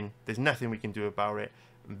for betting. There's nothing we can do about it.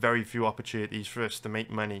 Very few opportunities for us to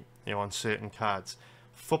make money, you know, on certain cards.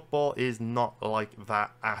 Football is not like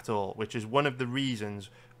that at all, which is one of the reasons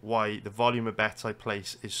why the volume of bets I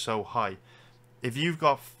place is so high. If you've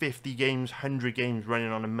got 50 games, 100 games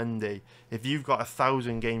running on a Monday, if you've got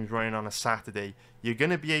 1,000 games running on a Saturday, you're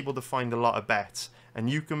going to be able to find a lot of bets, and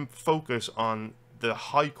you can focus on the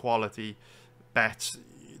high quality bets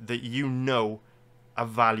that you know are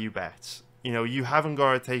value bets. You know, you haven't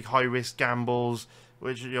got to take high risk gambles,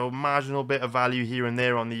 which, you know, marginal bit of value here and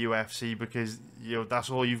there on the UFC, because, you know, that's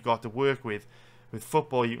all you've got to work with. With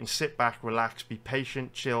football, you can sit back, relax, be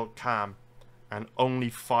patient, chill, calm, and only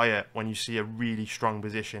fire when you see a really strong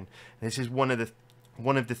position. And this is one of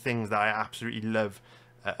the things that I absolutely love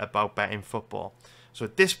about betting football. So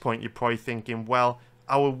at this point, you're probably thinking, well,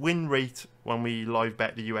 our win rate when we live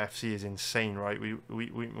bet the UFC is insane, right? We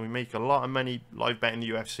make a lot of money live betting the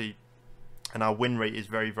UFC, and our win rate is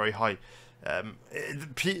very, very high.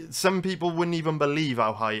 Some people wouldn't even believe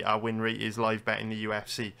how high our win rate is live betting the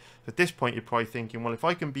UFC. So at this point, you're probably thinking, well, if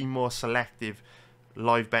I can be more selective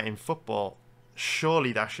live betting football,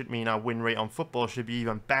 surely that should mean our win rate on football should be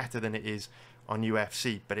even better than it is on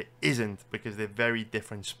UFC. But it isn't, because they're very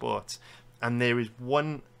different sports. And there is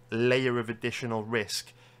one layer of additional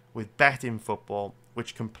risk with betting football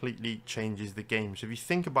which completely changes the game. So if you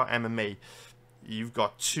think about MMA, you've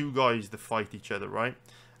got 2 guys that fight each other, right?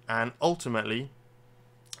 And ultimately,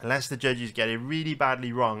 unless the judges get it really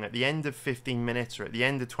badly wrong, at the end of 15 minutes or at the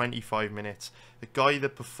end of 25 minutes, the guy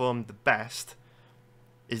that performed the best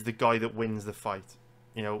is the guy that wins the fight.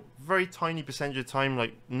 You know, very tiny percentage of time,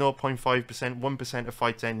 like 0.5%, 1% of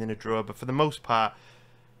fights end in a draw, but for the most part,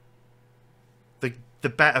 the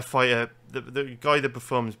better fighter, the guy that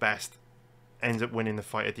performs best, ends up winning the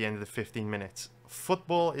fight at the end of the 15 minutes.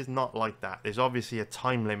 Football is not like that. There's obviously a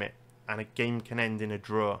time limit, and a game can end in a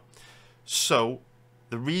draw. So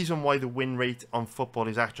the reason why the win rate on football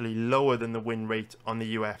is actually lower than the win rate on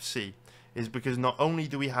the UFC is because not only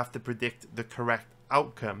do we have to predict the correct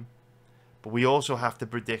outcome, but we also have to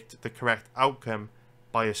predict the correct outcome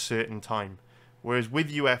by a certain time. Whereas with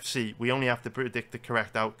UFC, we only have to predict the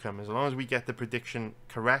correct outcome. As long as we get the prediction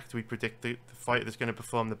correct, we predict the fighter that's going to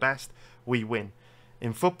perform the best, we win.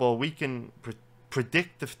 In football, we can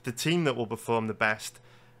predict the team that will perform the best,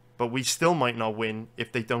 but we still might not win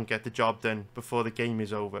if they don't get the job done before the game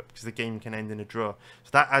is over, because the game can end in a draw. So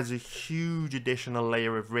that adds a huge additional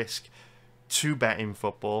layer of risk to betting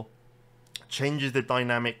football. Changes the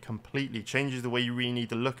dynamic completely, changes the way you really need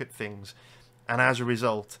to look at things, and as a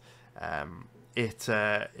result,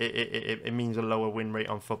 it means a lower win rate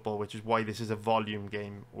on football, which is why this is a volume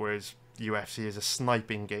game, whereas UFC is a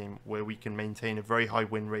sniping game where we can maintain a very high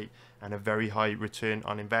win rate and a very high return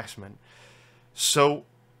on investment. So,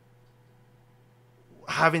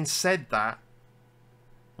 having said that,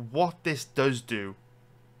 what this does do,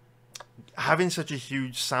 having such a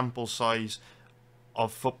huge sample size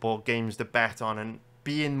of football games to bet on and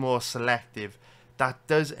being more selective, that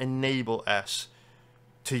does enable us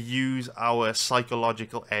to use our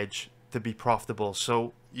psychological edge to be profitable.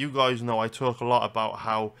 So you guys know I talk a lot about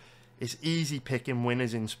how it's easy picking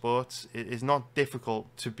winners in sports. It is not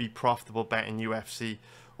difficult to be profitable betting UFC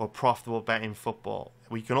or profitable betting football.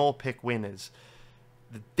 We can all pick winners.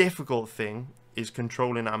 The difficult thing is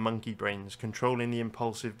controlling our monkey brains, controlling the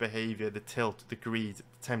impulsive behavior, the tilt, the greed, the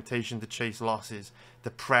temptation to chase losses, the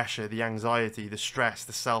pressure, the anxiety, the stress,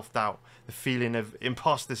 the self-doubt, the feeling of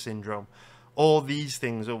imposter syndrome. All these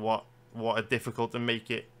things are what are difficult to make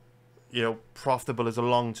it, profitable as a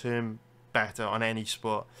long-term better on any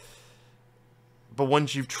sport. But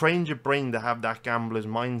once you've trained your brain to have that gambler's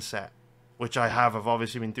mindset, which I have, I've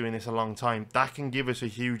obviously been doing this a long time, that can give us a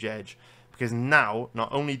huge edge. Because now,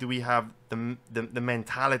 not only do we have the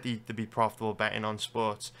mentality to be profitable betting on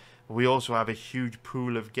sports, but we also have a huge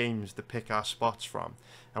pool of games to pick our spots from.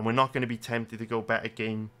 And we're not going to be tempted to go bet a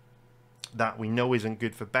game that we know isn't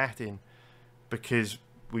good for betting, because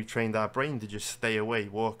we've trained our brain to just stay away,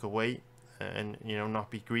 walk away, and not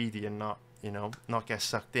be greedy and not get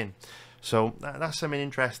sucked in. So that's something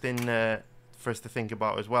interesting for us to think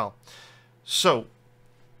about as well. So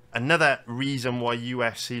another reason why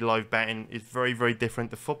UFC live betting is very, very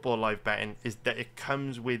different to football live betting is that it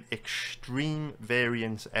comes with extreme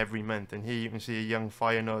variance every month. And here you can see a young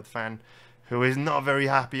Feyenoord fan who is not very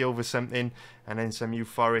happy over something, and then some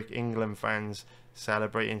euphoric England fans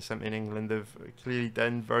celebrating something England have clearly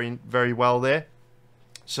done very, very well there.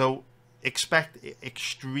 So expect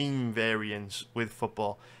extreme variance with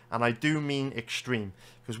football. And I do mean extreme,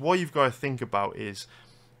 because what you've got to think about is,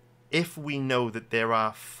 if we know that there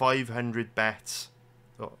are 500 bets,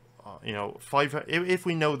 if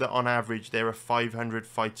we know that on average there are 500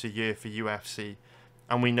 fights a year for UFC,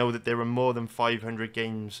 and we know that there are more than 500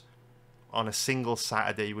 games on a single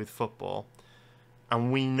Saturday with football,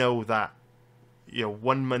 and we know that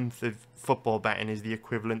 1 month of football betting is the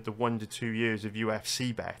equivalent to 1 to 2 years of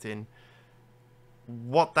UFC betting,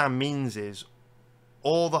 what that means is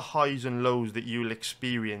all the highs and lows that you'll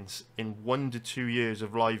experience in 1 to 2 years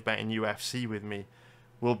of live betting UFC with me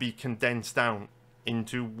will be condensed down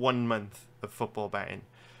into 1 month of football betting.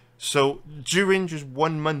 So during just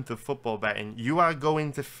 1 month of football betting, you are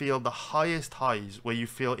going to feel the highest highs where you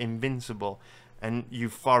feel invincible and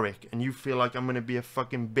euphoric, and you feel like I'm going to be a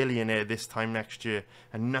fucking billionaire this time next year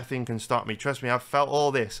and nothing can stop me. Trust me, I've felt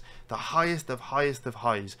all this. The highest of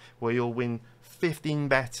highs where you'll win 15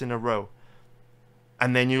 bets in a row.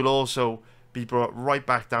 And then you'll also be brought right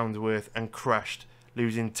back down to earth and crushed,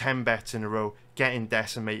 losing 10 bets in a row, getting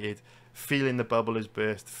decimated, feeling the bubble has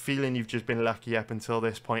burst, feeling you've just been lucky up until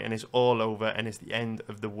this point and it's all over and it's the end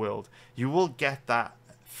of the world. You will get that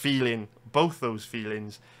feeling, both those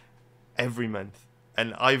feelings, every month.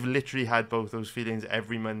 And I've literally had both those feelings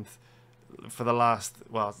every month for the last,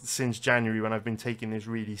 since January, when I've been taking this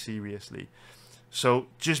really seriously. So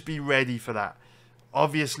just be ready for that.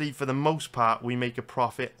 Obviously, for the most part, we make a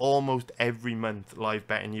profit almost every month live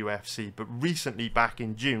betting UFC. But recently, back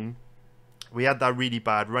in June, we had that really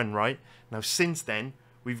bad run, right? Now, since then,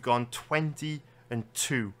 we've gone 20-2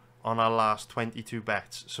 on our last 22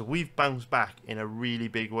 bets. So we've bounced back in a really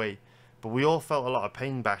big way. But we all felt a lot of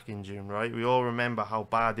pain back in June, right? We all remember how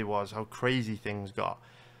bad it was, how crazy things got.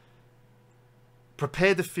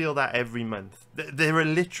 Prepare to feel that every month. There are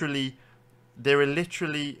literally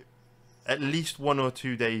at least 1 or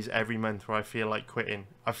 2 days every month where I feel like quitting.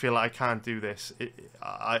 I feel like I can't do this.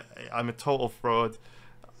 I'm a total fraud.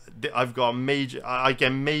 I've got I get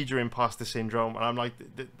major imposter syndrome, and I'm like,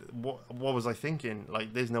 what was I thinking?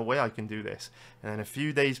 Like, there's no way I can do this. And then a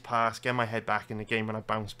few days pass, get my head back in the game, and I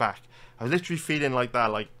bounce back. I was literally feeling like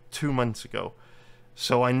that like 2 months ago.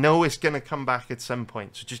 So I know it's going to come back at some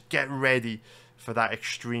point. So just get ready for that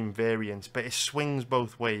extreme variance. But it swings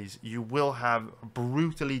both ways. You will have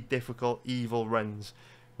brutally difficult, evil runs,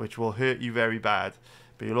 which will hurt you very bad.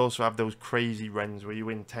 But you'll also have those crazy runs where you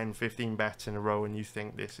win 10, 15 bets in a row and you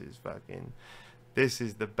think this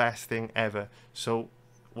is the best thing ever. So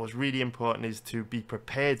what's really important is to be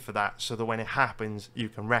prepared for that, so that when it happens, you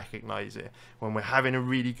can recognize it. When we're having a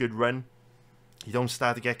really good run, you don't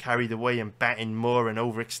start to get carried away and betting more and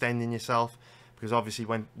overextending yourself, because obviously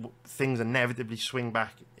when things inevitably swing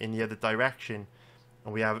back in the other direction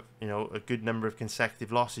and we have, you know, a good number of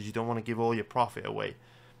consecutive losses, you don't want to give all your profit away.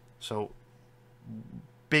 So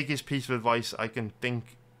biggest piece of advice I can give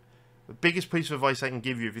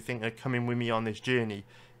you if you're thinking of coming with me on this journey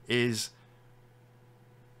is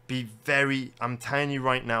I'm telling you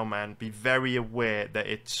right now, man, be very aware that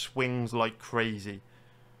it swings like crazy.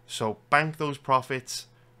 So bank those profits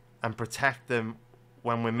and protect them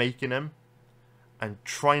when we're making them, and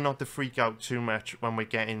try not to freak out too much when we're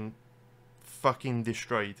getting fucking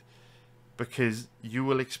destroyed, because you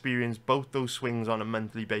will experience both those swings on a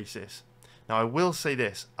monthly basis. Now, I will say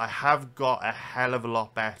this, I have got a hell of a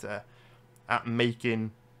lot better at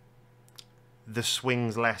making the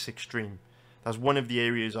swings less extreme. That's one of the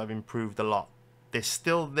areas I've improved a lot. They're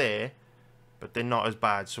still there, but they're not as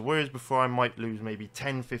bad. So whereas before I might lose maybe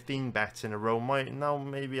 10, 15 bets in a row, now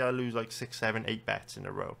maybe I lose like 6, 7, 8 bets in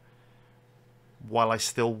a row, while I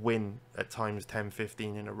still win at times 10,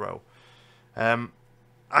 15 in a row.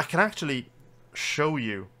 I can actually show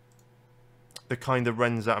you the kind of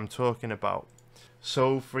runs that I'm talking about.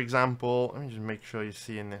 So for example, let me just make sure you're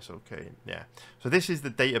seeing this okay. Yeah, so this is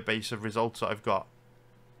the database of results that I've got,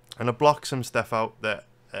 and I block some stuff out that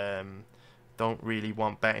don't really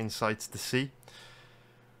want betting sites to see,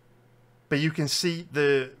 but you can see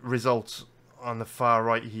the results on the far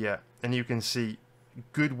right here, and you can see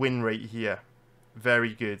good win rate here,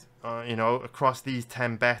 very good. You know, across these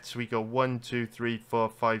 10 bets we go 1, 2, 3, 4,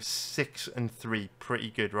 5, 6 and 3,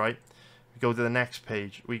 pretty good, right? We go to the next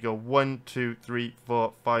page, we go 1, 2, 3,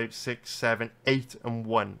 4, 5, 6, 7, 8 and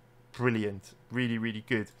 1, brilliant, really, really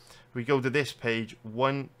good. We go to this page,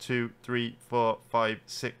 1, 2, 3, 4, 5,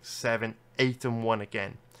 6, 7, 8 and 1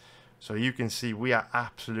 again. So you can see we are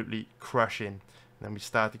absolutely crushing. And then we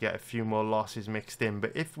start to get a few more losses mixed in.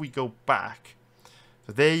 But if we go back,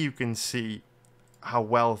 so there you can see how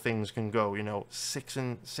well things can go. You know, 6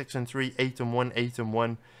 and 3, 8 and 1, 8 and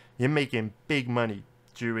 1. You're making big money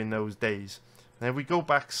during those days. And if we go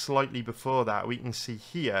back slightly before that, we can see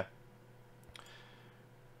here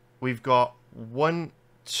we've got 1,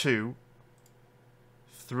 2,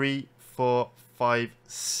 3, 4, 5,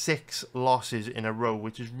 6 losses in a row,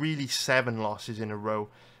 which is really 7 losses in a row,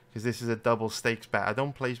 because this is a double stakes bet. I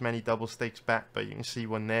don't place many double stakes bet, but you can see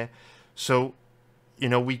one there. So, you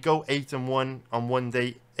know, we go 8 and 1 on one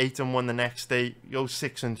day, 8 and 1 the next day, go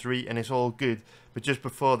 6 and 3, and it's all good. But just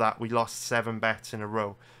before that, we lost 7 bets in a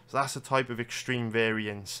row. So that's the type of extreme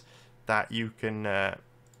variance that you can,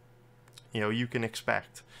 you can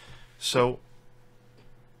expect. So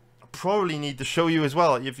probably need to show you as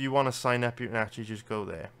well, if you want to sign up, you can actually just go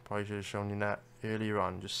there. Probably should have shown you that earlier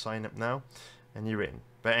on. Just sign up now and you're in.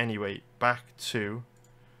 But anyway, back to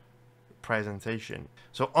presentation.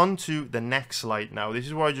 So on to the next slide now. This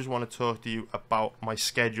is where I just want to talk to you about my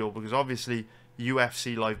schedule, because obviously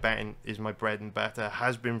UFC live betting is my bread and butter,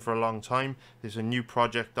 has been for a long time. There's a new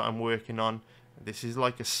project that I'm working on. This is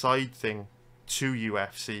like a side thing to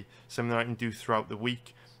UFC, something I can do throughout the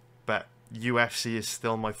week, but UFC is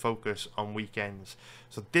still my focus on weekends.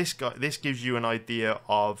 So this gives you an idea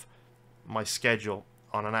of my schedule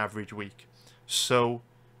on an average week. So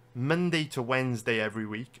Monday to Wednesday every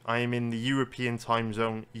week, I am in the European time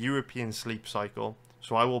zone, European sleep cycle.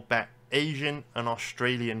 So I will bet Asian and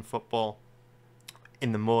Australian football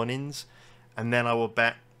in the mornings, and then I will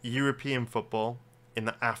bet European football in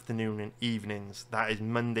the afternoon and evenings. That is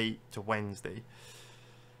Monday to Wednesday.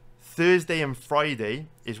 Thursday and Friday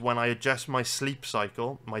is when I adjust my sleep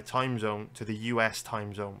cycle, my time zone, to the US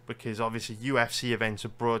time zone, because obviously UFC events are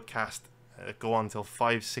broadcast, go on till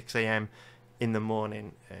 5, 6 a.m. in the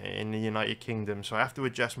morning in the United Kingdom. So I have to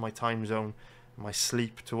adjust my time zone, my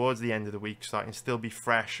sleep towards the end of the week, so I can still be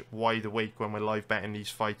fresh, wide awake when we're live betting these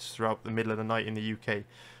fights throughout the middle of the night in the UK.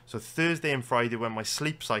 So Thursday and Friday, when my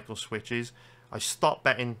sleep cycle switches, I stop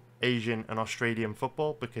betting Asian and Australian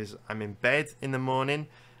football because I'm in bed in the morning,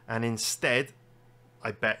 and instead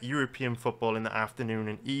I bet European football in the afternoon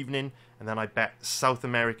and evening, and then I bet South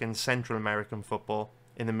American, Central American football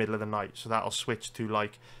in the middle of the night. So that'll switch to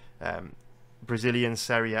like Brazilian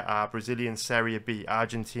Serie A, Brazilian Serie B,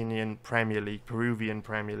 Argentinian Premier League, Peruvian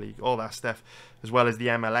Premier League, all that stuff, as well as the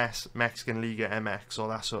MLS, Mexican Liga MX, all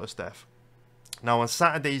that sort of stuff. Now on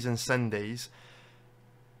Saturdays and Sundays,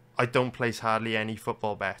 I don't place hardly any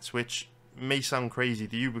football bets, which may sound crazy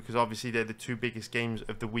to you because obviously they're the two biggest games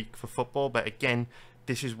of the week for football. But again,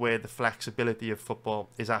 this is where the flexibility of football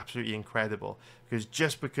is absolutely incredible, because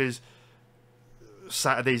just because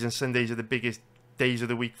Saturdays and Sundays are the biggest days of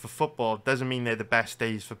the week for football doesn't mean they're the best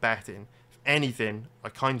days for betting. If anything, I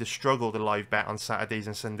kind of struggle to live bet on Saturdays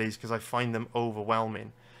and Sundays because I find them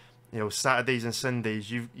overwhelming. You know, Saturdays and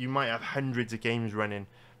Sundays, you might have hundreds of games running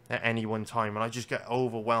at any one time, and I just get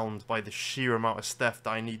overwhelmed by the sheer amount of stuff that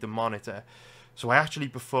I need to monitor. So I actually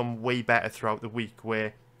perform way better throughout the week,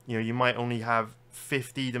 where you know you might only have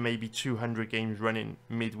 50 to maybe 200 games running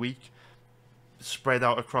midweek, spread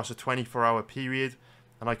out across a 24-hour period,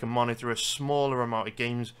 and I can monitor a smaller amount of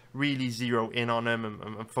games, really zero in on them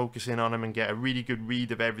and focus in on them and get a really good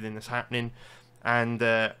read of everything that's happening. And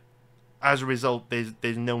as a result,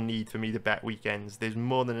 there's no need for me to bet weekends. There's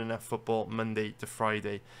more than enough football Monday to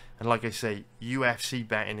Friday. And like I say, UFC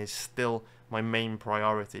betting is still my main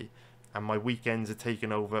priority, and my weekends are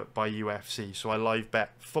taken over by UFC. So I live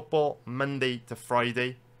bet football Monday to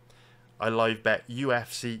Friday. I live bet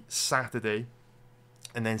UFC Saturday,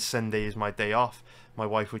 and then Sunday is my day off. My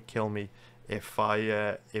wife would kill me if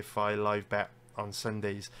I live bet on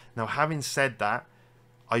Sundays. Now, having said that,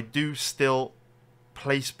 I do still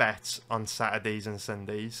place bets on Saturdays and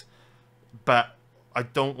Sundays, but I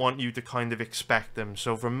don't want you to kind of expect them.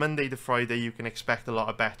 So from Monday to Friday, you can expect a lot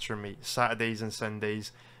of bets from me. Saturdays and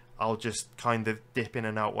Sundays, I'll just kind of dip in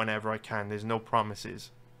and out whenever I can. There's no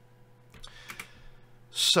promises.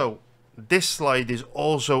 So this slide is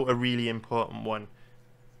also a really important one.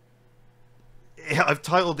 I've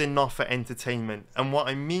titled it Not for Entertainment, and what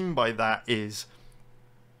I mean by that is,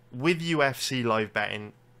 with UFC live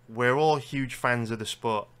betting, we're all huge fans of the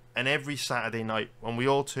sport, and every Saturday night when we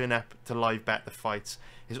all turn up to live bet the fights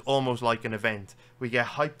is almost like an event. We get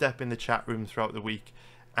hyped up in the chat room throughout the week,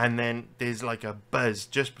 and then there's like a buzz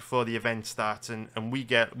just before the event starts, and we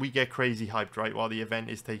get crazy hyped right while the event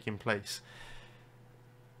is taking place.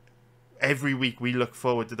 Every week we look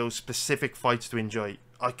forward to those specific fights to enjoy.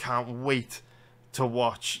 I can't wait to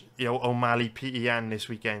watch, you know, O'Malley Petr Yan this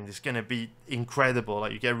weekend. It's going to be incredible.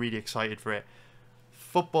 Like, you get really excited for it.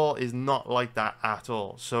 Football is not like that at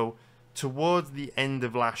all. So towards the end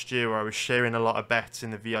of last year, where I was sharing a lot of bets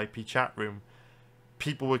in the VIP chat room,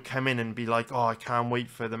 people would come in and be like, oh, I can't wait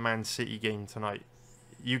for the Man City game tonight.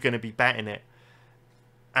 You're going to be betting it.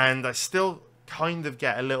 And I still kind of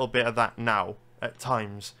get a little bit of that now at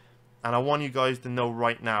times. And I want you guys to know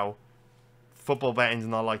right now, football betting's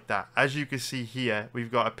not like that. As you can see here,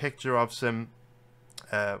 we've got a picture of some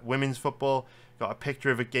women's football, got a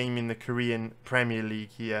picture of a game in the Korean Premier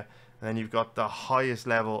League here, and then you've got the highest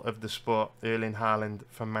level of the sport, Erling Haaland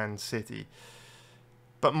for Man City.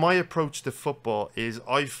 But my approach to football is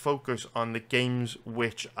I focus on the games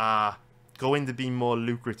which are going to be more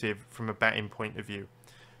lucrative from a betting point of view.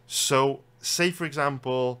 So say for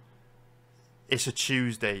example, it's a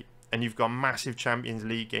Tuesday and you've got massive Champions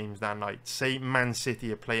League games that night. Say Man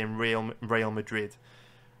City are playing Real Madrid.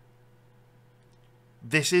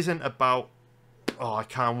 This isn't about, oh, I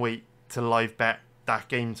can't wait to live bet that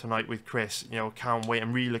game tonight with Chris. You know, can't wait.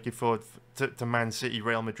 I'm really looking forward to Man City,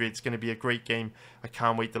 Real Madrid. It's going to be a great game. I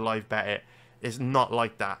can't wait to live bet it. It's not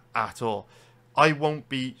like that at all. I won't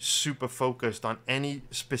be super focused on any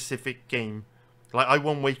specific game. Like, I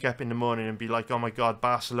won't wake up in the morning and be like, oh my God,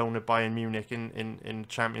 Barcelona, Bayern Munich in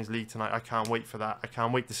Champions League tonight. I can't wait for that. I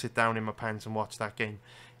can't wait to sit down in my pants and watch that game.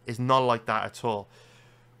 It's not like that at all.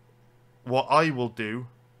 What I will do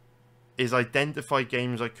is identify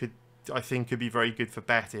games I think could be very good for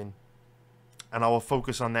betting, and I will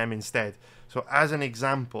focus on them instead. So as an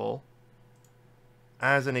example,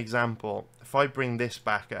 if I bring this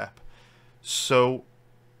back up, so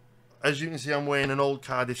as you can see, I'm wearing an old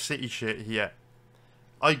Cardiff City shirt here.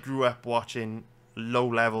 I grew up watching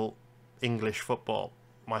low-level English football.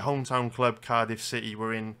 My hometown club, Cardiff City,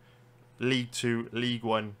 were in League 2, League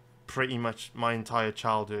 1 pretty much my entire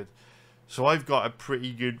childhood. So I've got a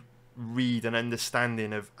pretty good read and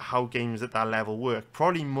understanding of how games at that level work,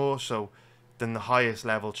 probably more so than the highest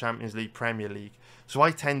level, Champions League, Premier League. So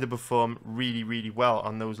I tend to perform really well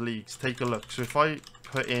on those leagues. Take a look. So if I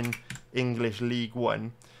put in English League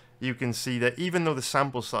 1, you can see that even though the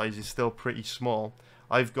sample size is still pretty small,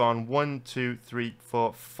 I've gone 1, 2, 3,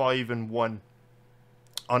 4, 5 and 1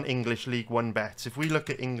 on English League 1 bets. If we look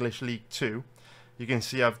at English League 2, you can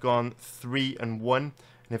see I've gone 3 and 1. And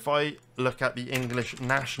if I look at the English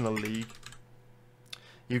National League,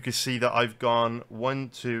 you can see that I've gone 1,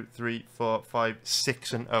 2, 3, 4, 5,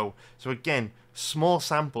 6 and 0. So again, small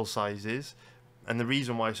sample sizes. And the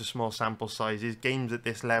reason why it's a small sample size is games at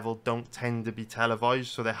this level don't tend to be televised,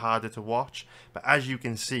 so they're harder to watch. But as you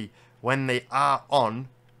can see, when they are on,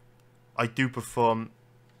 I do perform,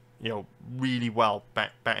 really well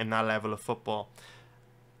betting that level of football.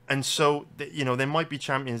 And so, there might be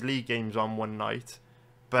Champions League games on one night,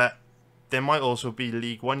 but there might also be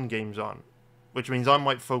League One games on, which means I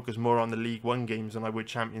might focus more on the League One games than I would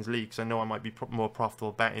Champions League, because I know I might be more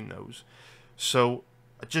profitable betting those. So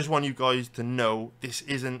I just want you guys to know this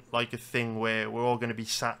isn't like a thing where we're all going to be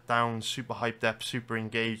sat down, super hyped up, super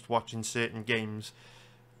engaged, watching certain games.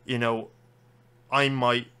 I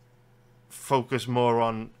might focus more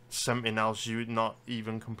on something else you would not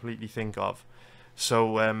even completely think of.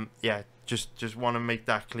 So yeah, just want to make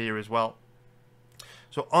that clear as well.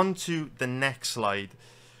 So on to the next slide.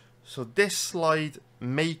 So this slide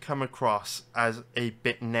may come across as a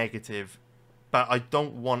bit negative, but I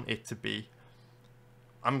don't want it to be.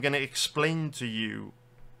 I'm going to explain to you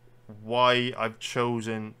why I've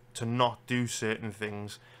chosen to not do certain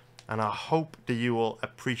things, and I hope that you will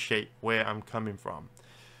appreciate where I'm coming from.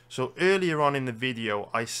 So earlier on in the video,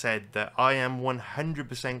 I said that I am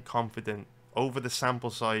 100% confident over the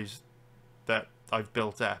sample size that I've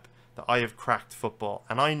built up that I have cracked football,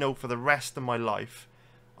 and I know for the rest of my life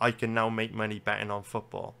I can now make money betting on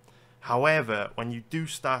football. However, when you do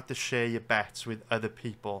start to share your bets with other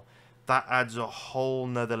people, that adds a whole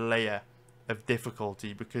nother layer of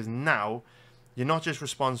difficulty, because now you're not just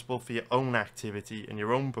responsible for your own activity and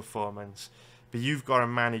your own performance, but you've got to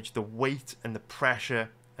manage the weight and the pressure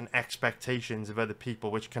and expectations of other people,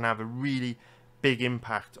 which can have a really big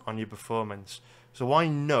impact on your performance. So I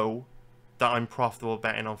know that I'm profitable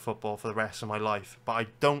betting on football for the rest of my life, but I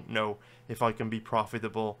don't know if I can be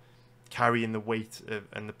profitable carrying the weight of,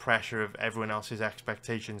 and the pressure of everyone else's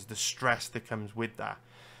expectations, the stress that comes with that.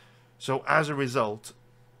 So as a result,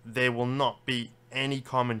 there will not be any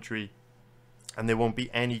commentary and there won't be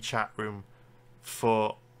any chat room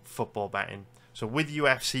for football betting. So with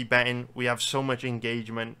UFC betting, we have so much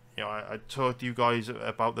engagement. I talked to you guys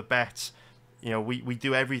about the bets. We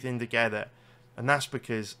do everything together, and that's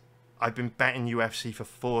because I've been betting UFC for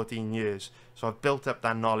 14 years. So I've built up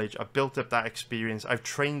that knowledge, I've built up that experience, I've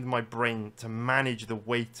trained my brain to manage the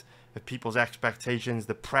weight of people's expectations,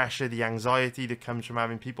 the pressure, the anxiety that comes from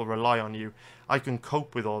having people rely on you. I can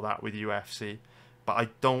cope with all that with UFC, but I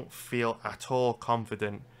don't feel at all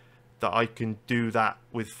confident that I can do that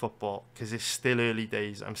with football, because it's still early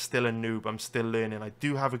days. I'm still a noob, I'm still learning. I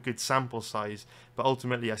do have a good sample size, but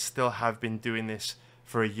ultimately I still have been doing this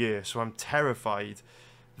for a year. So I'm terrified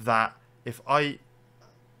that if I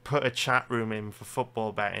put a chat room in for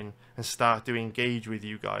football betting and start to engage with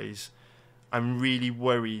you guys, I'm really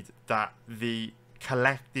worried that the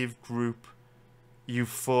collective group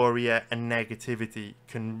euphoria and negativity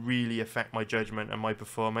can really affect my judgment and my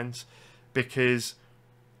performance, because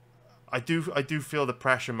I do feel the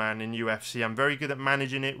pressure, man, in UFC. I'm very good at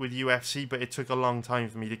managing it with UFC, but it took a long time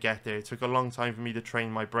for me to get there. It took a long time for me to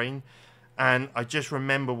train my brain. And I just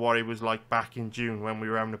remember what it was like back in June when we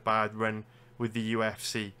were having a bad run with the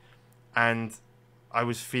UFC. And I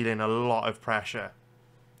was feeling a lot of pressure,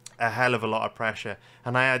 a hell of a lot of pressure.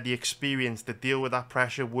 And I had the experience to deal with that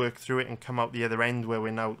pressure, work through it, and come out the other end where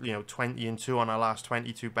we're now, 20-2 on our last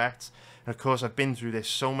 22 bets. And of course, I've been through this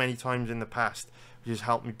so many times in the past, which has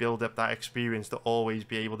helped me build up that experience to always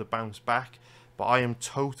be able to bounce back. But I am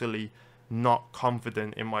totally not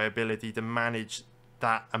confident in my ability to manage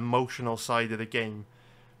that emotional side of the game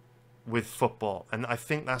with football. And I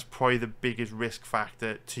think that's probably the biggest risk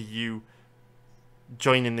factor to you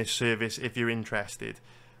joining this service if you're interested.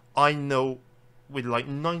 I know with like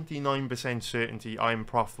 99% certainty I'm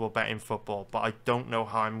profitable betting football, but I don't know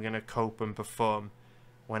how I'm going to cope and perform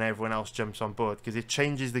when everyone else jumps on board, because it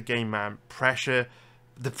changes the game, man.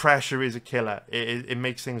 The pressure is a killer. It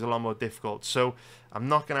makes things a lot more difficult. So I'm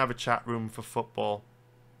not going to have a chat room for football,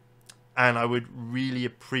 and I would really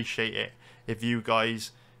appreciate it if you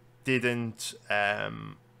guys didn't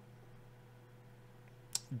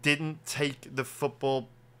take the football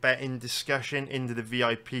betting discussion into the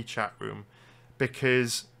VIP chat room,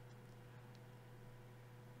 because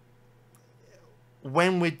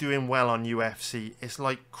when we're doing well on UFC, it's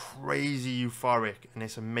like crazy euphoric and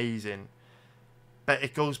it's amazing. But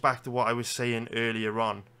it goes back to what I was saying earlier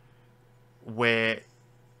on. where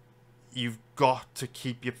you've got to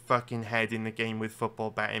keep your fucking head in the game with football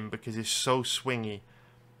betting because it's so swingy.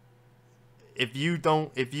 If you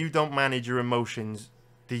don't manage your emotions,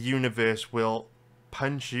 the universe will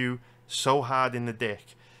punch you so hard in the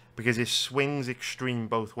dick because it swings extreme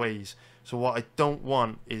both ways. So what I don't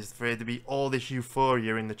want is for there to be all this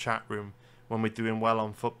euphoria in the chat room when we're doing well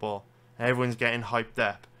on football. Everyone's getting hyped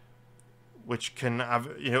up, which can have,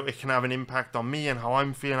 it can have an impact on me and how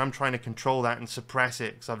I'm feeling. I'm trying to control that and suppress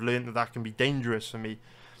it because I've learned that that can be dangerous for me.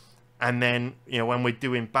 And then, when we're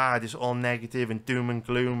doing bad, it's all negative and doom and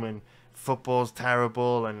gloom and football's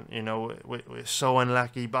terrible and, we're so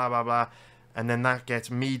unlucky, blah, blah, blah. And then that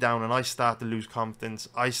gets me down and I start to lose confidence.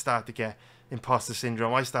 I start to get imposter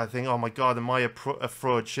syndrome. I start thinking, oh my God, am I a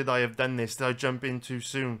fraud? Should I have done this? Did I jump in too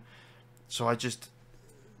soon? So I just,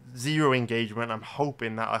 zero engagement. I'm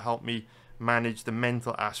hoping that'll help me manage the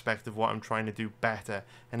mental aspect of what I'm trying to do better.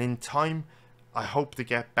 And in time, I hope to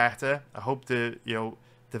get better. I hope to,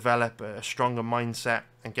 develop a stronger mindset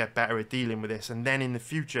and get better at dealing with this. And then in the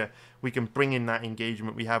future, we can bring in that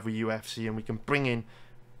engagement we have with UFC and we can bring in,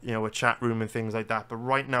 a chat room and things like that. But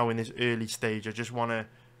right now in this early stage, I just want to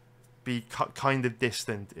be kind of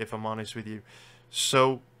distant, if I'm honest with you.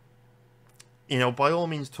 So, by all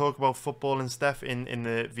means, talk about football and stuff in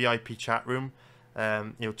the VIP chat room.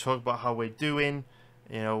 Talk about how we're doing.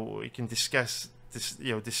 We can discuss this,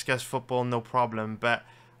 discuss football, no problem. But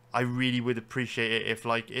I really would appreciate it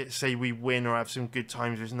if, say we win or have some good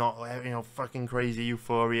times. There's not, fucking crazy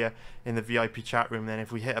euphoria in the VIP chat room. Then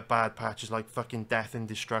if we hit a bad patch, it's like fucking death and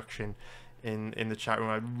destruction in the chat room.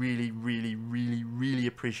 I really, really, really, really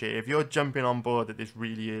appreciate it. If you're jumping on board at this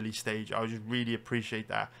really early stage, I would just really appreciate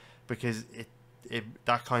that because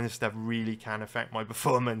that kind of stuff really can affect my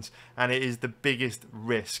performance, and it is the biggest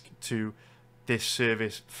risk to this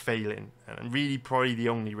service failing, and really probably the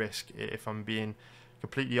only risk, if I'm being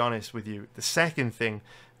completely honest with you. The second thing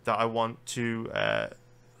that I want to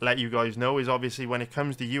let you guys know is obviously when it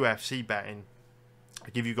comes to UFC betting, I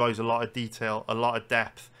give you guys a lot of detail, a lot of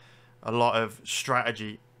depth, a lot of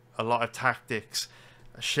strategy, a lot of tactics.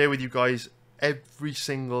 I share with you guys every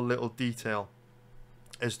single little detail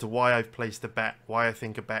as to why I've placed a bet, why I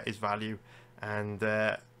think a bet is value, and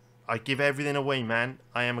I give everything away, man.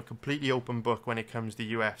 I am a completely open book when it comes to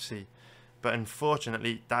UFC. But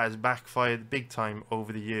unfortunately, that has backfired big time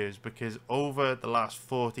over the years, because over the last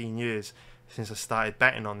 14 years since I started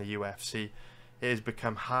betting on the UFC, it has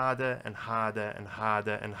become harder and harder and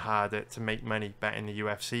harder and harder to make money betting the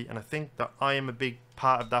UFC. And I think that I am a big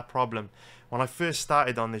part of that problem. When I first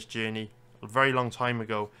started on this journey, a very long time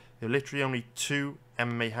ago, there were literally only 2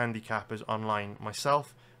 MMA handicappers online,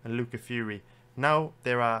 myself and Luca Fury. Now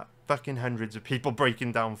there are fucking hundreds of people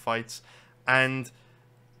breaking down fights, and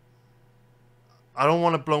I don't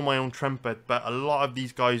want to blow my own trumpet, but a lot of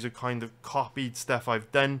these guys have kind of copied stuff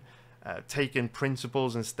I've done, taken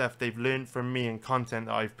principles and stuff they've learned from me and content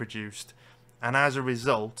that I've produced, and as a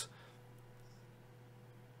result,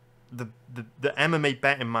 the MMA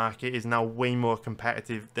betting market is now way more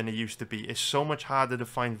competitive than it used to be. It's so much harder to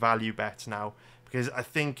find value bets now, because I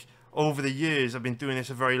think over the years, I've been doing this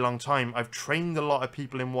a very long time, I've trained a lot of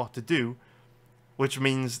people in what to do, which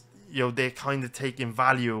means, they're kind of taking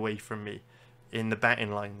value away from me in the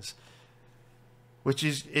betting lines, which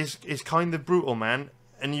is kind of brutal, man.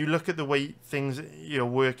 And you look at the way things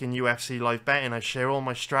work in UFC live betting. I share all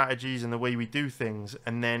my strategies and the way we do things,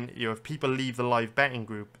 and then if people leave the live betting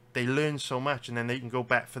group, they learn so much, and then they can go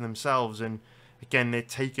bet for themselves, and again, they're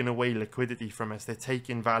taking away liquidity from us, they're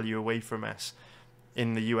taking value away from us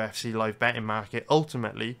in the UFC live betting market.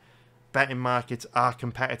 Ultimately, betting markets are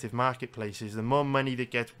competitive marketplaces. The more money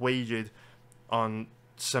that gets wagered on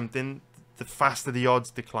something, the faster the odds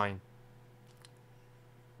decline.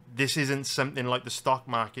 This isn't something like the stock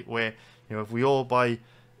market where, if we all buy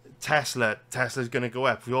Tesla, Tesla's going to go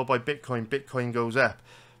up. If we all buy Bitcoin, Bitcoin goes up.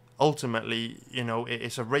 Ultimately,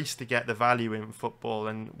 it's a race to get the value in football.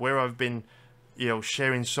 And where I've been,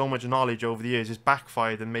 sharing so much knowledge over the years, it's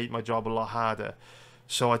backfired and made my job a lot harder.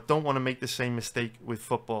 So I don't want to make the same mistake with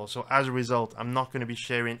football. So as a result, I'm not going to be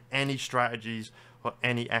sharing any strategies or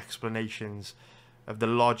any explanations of the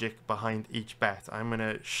logic behind each bet. I'm going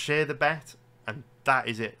to share the bet, and that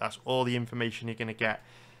is it. That's all the information you're going to get.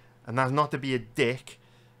 And that's not to be a dick,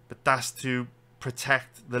 but that's to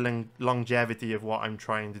protect the longevity of what I'm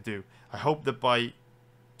trying to do. I hope that by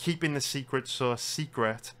keeping the secret sauce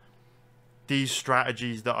secret, these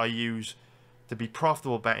strategies that I use to be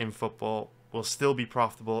profitable betting football will still be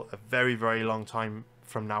profitable a very, very long time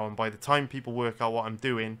from now. And by the time people work out what I'm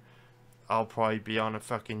doing, I'll probably be on a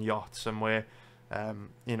fucking yacht somewhere,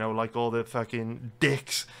 like all the fucking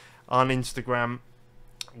dicks on Instagram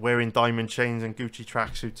wearing diamond chains and Gucci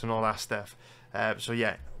tracksuits and all that stuff. So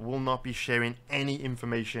yeah, will not be sharing any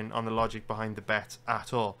information on the logic behind the bet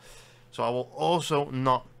at all. So I will also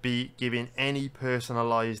not be giving any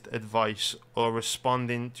personalized advice or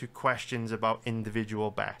responding to questions about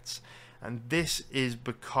individual bets. And this is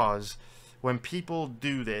because when people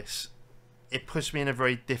do this, it puts me in a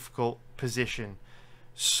very difficult position.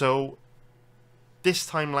 So this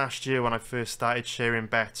time last year when I first started sharing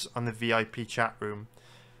bets on the VIP chat room,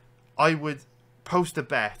 I would post a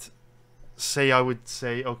bet. I would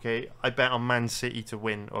say, okay, I bet on Man City to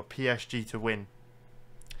win or PSG to win.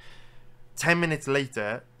 10 minutes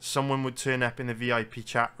later, someone would turn up in the VIP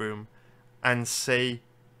chat room and say,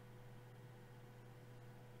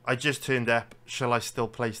 I just turned up, shall I still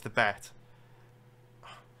place the bet?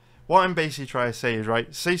 What I'm basically trying to say is,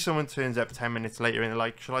 right, say someone turns up 10 minutes later and they're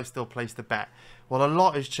like, shall I still place the bet? Well, a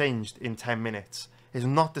lot has changed in 10 minutes. It's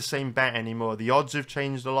not the same bet anymore. The odds have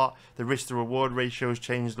changed a lot. The risk to reward ratio has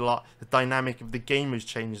changed a lot. The dynamic of the game has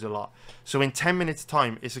changed a lot. So in 10 minutes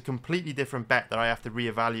time, it's a completely different bet that I have to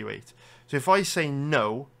reevaluate. So if I say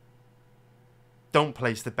no, don't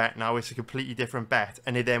place the bet now, it's a completely different bet,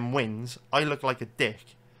 and it then wins, I look like a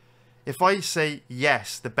dick. If I say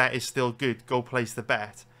yes, the bet is still good, go place the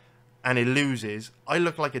bet, and it loses, I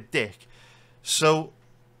look like a dick. So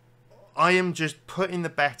I am just putting the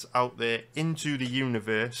bets out there into the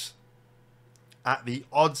universe at the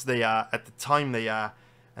odds they are, at the time they are,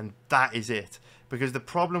 and that is it. Because the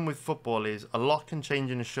problem with football is a lot can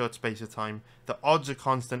change in a short space of time. The odds are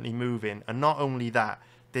constantly moving, and not only that,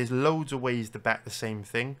 there's loads of ways to bet the same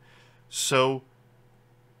thing. So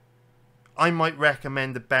I might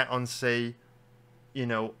recommend a bet on, say, you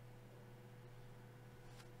know,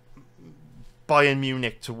 Bayern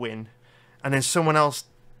Munich to win, and then someone else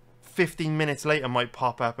 15 minutes later might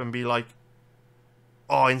pop up and be like,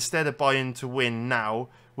 oh, instead of Bayern to win now,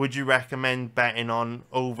 would you recommend betting on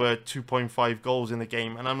over 2.5 goals in the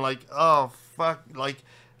game? And I'm like, oh, fuck, like,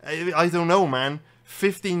 I don't know, man.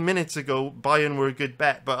 15 minutes ago, Bayern were a good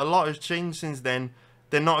bet, but a lot has changed since then.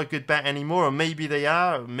 They're not a good bet anymore, or maybe they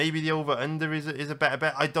are. Maybe the over-under is a better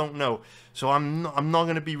bet. I don't know. So I'm not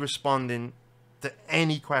going to be responding to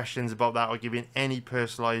any questions about that or giving any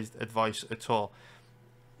personalized advice at all.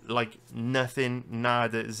 Like nothing,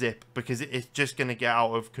 nada, zip, because it's just going to get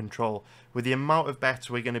out of control. With the amount of bets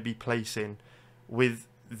we're going to be placing, with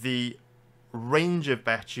the range of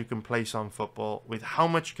bets you can place on football, with how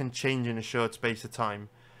much can change in a short space of time,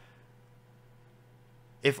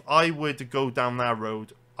 if I were to go down that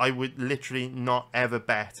road, I would literally not ever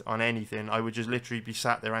bet on anything. I would just literally be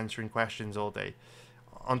sat there answering questions all day.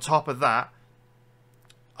 On top of that,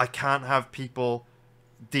 I can't have people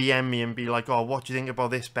DM me and be like, oh, what do you think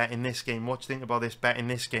about this bet in this game? What do you think about this bet in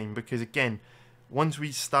this game? Because again, once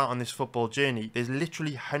we start on this football journey, there's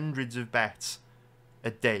literally hundreds of bets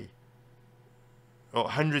a day, or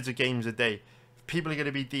hundreds of games a day. People are going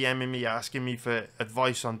to be DMing me, asking me for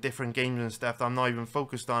advice on different games and stuff that I'm not even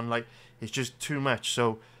focused on. Like, it's just too much.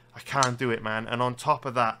 So I can't do it, man. And on top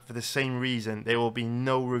of that, for the same reason, there will be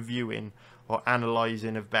no reviewing or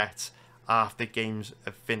analysing of bets after games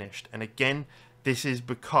have finished. And again, this is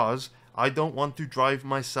because I don't want to drive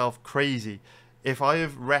myself crazy. If I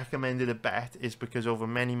have recommended a bet, it's because over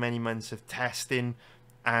many, many months of testing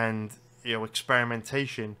and, you know,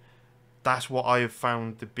 experimentation, that's what I have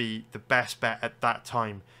found to be the best bet at that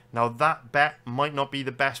time. Now, that bet might not be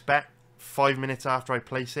the best bet 5 minutes after I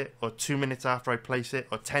place it, or 2 minutes after I place it,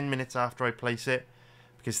 or 10 minutes after I place it,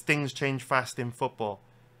 because things change fast in football.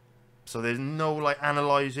 So there's no like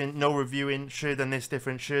analysing, no reviewing, should have done this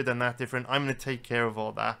different, should have done that different. I'm going to take care of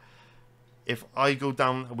all that. If I go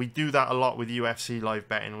down, we do that a lot with UFC live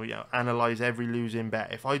betting. We analyse every losing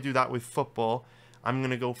bet. If I do that with football, I'm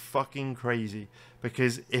going to go fucking crazy.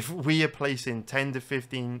 Because if we are placing 10 to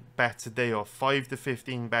 15 bets a day, or 5 to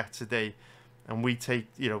 15 bets a day, and we take,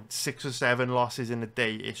 you know, 6 or 7 losses in a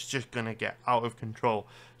day, it's just going to get out of control.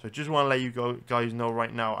 So I just want to let you guys know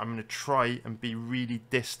right now, I'm going to try and be really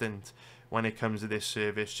distant when it comes to this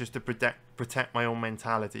service, just to protect my own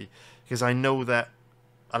mentality. Because I know that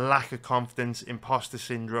a lack of confidence, imposter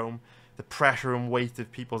syndrome, the pressure and weight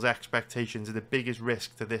of people's expectations are the biggest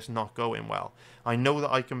risk to this not going well. I know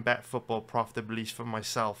that I can bet football profitably for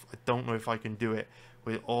myself. I don't know if I can do it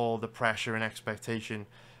with all the pressure and expectation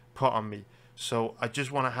put on me. So I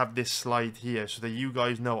just want to have this slide here so that you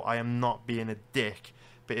guys know I am not being a dick.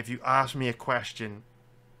 But if you ask me a question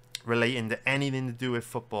relating to anything to do with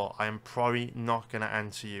football, I am probably not going to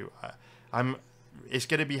answer you. It's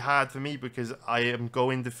going to be hard for me because I am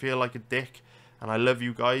going to feel like a dick, and I love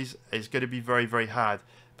you guys. It's going to be very, very hard.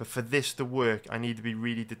 But for this to work, I need to be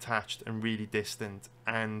really detached and really distant.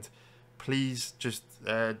 And please just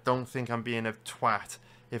don't think I'm being a twat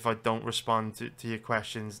if I don't respond to your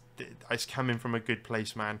questions. It's coming from a good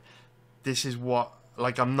place, man. This is what,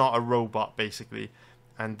 like, I'm not a robot, basically.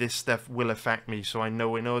 And this stuff will affect me. So I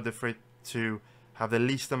know in order for it to have the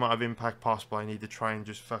least amount of impact possible, I need to try and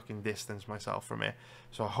just fucking distance myself from it.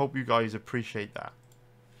 So I hope you guys appreciate that.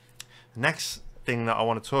 Next thing that I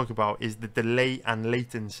want to talk about is the delay and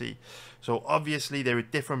latency. So obviously there are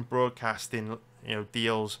different broadcasting,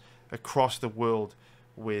 deals across the world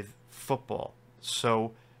with football.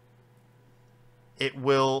 So I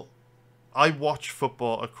watch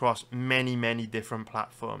football across many different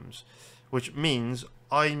platforms, which means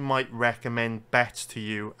I might recommend bets to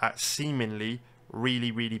you at seemingly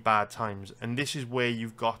really bad times. And this is where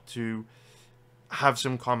you've got to have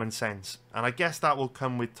some common sense. And I guess that will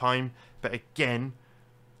come with time. But again,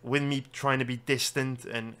 with me trying to be distant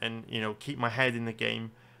and keep my head in the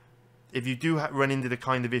game, if you do run into the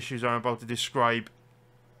kind of issues I'm about to describe,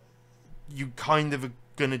 you kind of are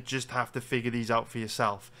going to just have to figure these out for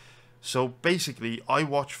yourself. So basically, I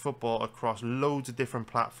watch football across loads of different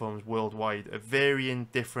platforms worldwide, at varying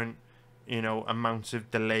different, amounts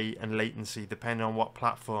of delay and latency, depending on what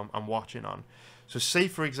platform I'm watching on. So say,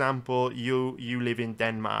 for example, you live in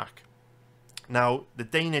Denmark. Now, the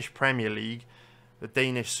Danish Premier League, the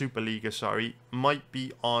Danish Superliga, sorry, might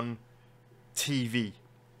be on TV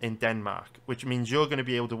in Denmark, which means you're going to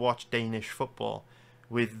be able to watch Danish football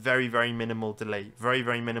with very minimal delay,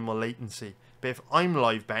 very minimal latency. But if I'm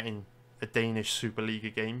live betting a Danish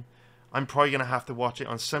Superliga game, I'm probably going to have to watch it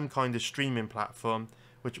on some kind of streaming platform,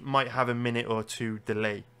 which might have a minute or two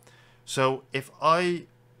delay. So if I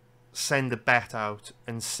send a bet out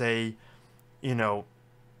and say, if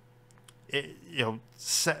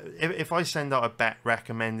I send out a bet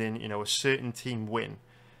recommending, a certain team win,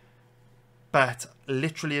 but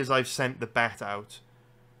literally as I've sent the bet out,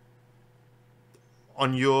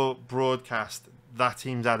 on your broadcast, that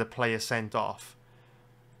team's had a player sent off,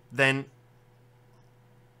 then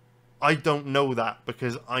I don't know that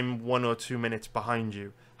because I'm 1 or 2 minutes behind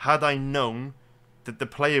you. Had I known that the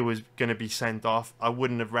player was going to be sent off, I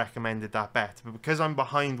wouldn't have recommended that bet. But because I'm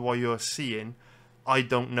behind what you're seeing, I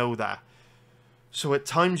don't know that. So at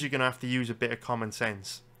times you're going to have to use a bit of common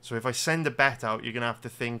sense. So if I send a bet out, you're going to have to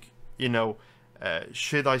think,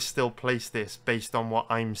 should I still place this based on what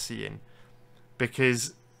I'm seeing?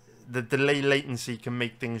 Because the delay latency can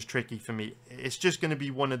make things tricky for me. It's just going to be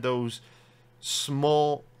one of those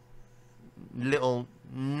small little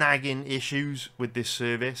nagging issues with this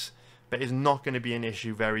service, but it's not going to be an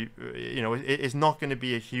issue it's not going to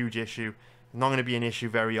be a huge issue. It's not going to be an issue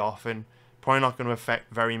very often. Probably not going to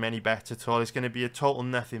affect very many bets at all. It's going to be a total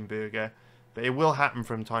nothing burger, but it will happen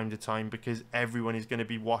from time to time because everyone is going to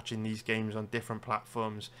be watching these games on different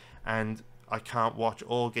platforms, and I can't watch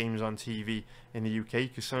all games on TV in the UK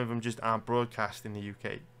because some of them just aren't broadcast in the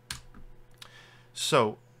UK.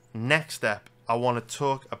 So next step, I want to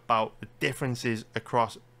talk about the differences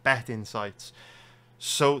across betting sites.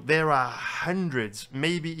 So there are hundreds,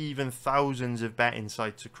 maybe even thousands of betting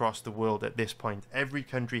sites across the world at this point. Every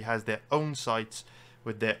country has their own sites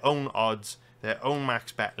with their own odds, their own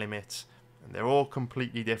max bet limits, and they're all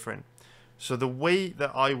completely different. So the way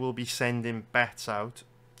that I will be sending bets out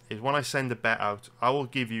is when I send a bet out, I will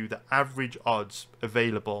give you the average odds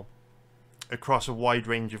available across a wide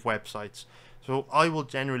range of websites. So I will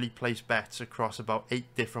generally place bets across about 8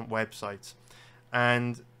 different websites.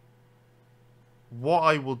 And what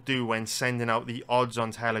I will do when sending out the odds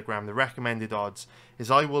on Telegram, the recommended odds,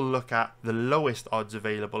 is I will look at the lowest odds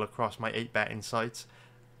available across my 8 betting sites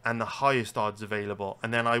and the highest odds available.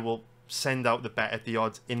 And then I will send out the bet at the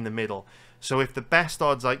odds in the middle. So if the best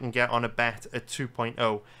odds I can get on a bet at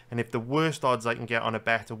 2.0 and if the worst odds I can get on a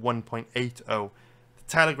bet at 1.80, the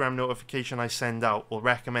Telegram notification I send out will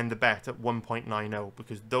recommend the bet at 1.90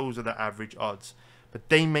 because those are the average odds. But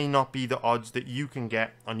they may not be the odds that you can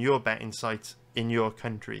get on your betting sites in your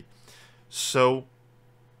country. So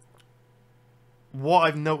what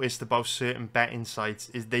I've noticed about certain betting sites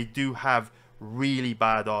is they do have really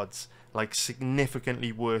bad odds, like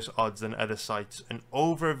significantly worse odds than other sites, and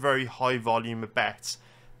over a very high volume of bets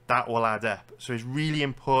that will add up. So it's really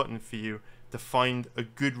important for you to find a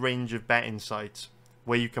good range of betting sites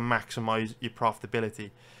where you can maximize your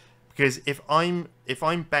profitability. Because if I'm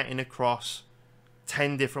betting across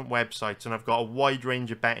 10 different websites and I've got a wide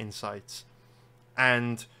range of betting sites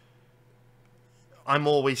and I'm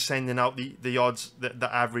always sending out the odds,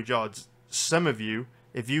 the average odds, some of you,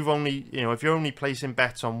 if you've only, if you're only placing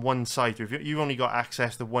bets on one site, or if you've only got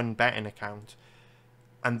access to one betting account,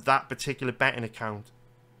 and that particular betting account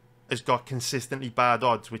has got consistently bad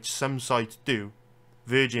odds, which some sites do,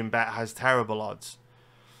 Virgin Bet has terrible odds,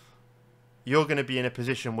 you're going to be in a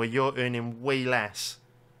position where you're earning way less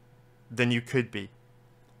than you could be.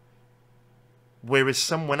 Whereas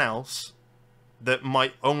someone else that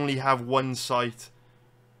might only have one site,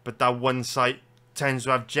 but that one site tends to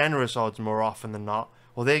have generous odds more often than not,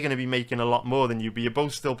 well, they're going to be making a lot more than you, but you're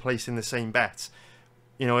both still placing the same bets.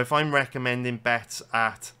 You know, if I'm recommending bets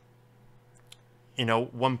at,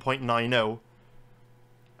 1.90,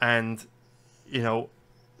 and,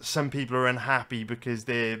 some people are unhappy because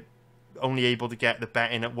they're only able to get the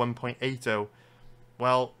bet in at 1.80,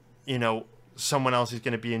 well, someone else is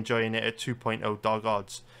going to be enjoying it at 2.0 dog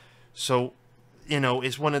odds. So,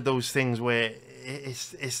 it's one of those things where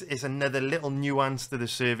it's another little nuance to the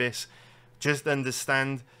service. Just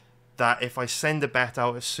understand that if I send a bet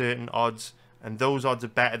out at certain odds and those odds are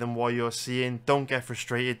better than what you're seeing, don't get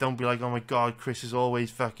frustrated. Don't be like, oh my God, Chris is always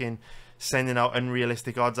fucking sending out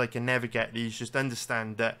unrealistic odds. I can never get these. Just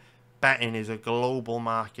understand that betting is a global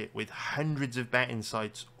market with hundreds of betting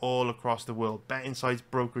sites all across the world. Betting sites,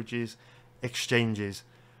 brokerages, exchanges.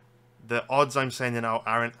 The odds I'm sending out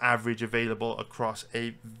are an average available across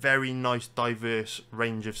a very nice, diverse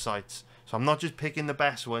range of sites. So I'm not just picking the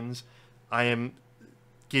best ones. I am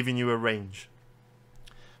giving you a range.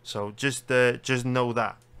 So just know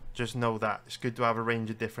that. Just know that. It's good to have a range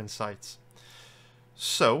of different sites.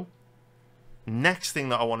 So, next thing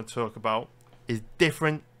that I want to talk about is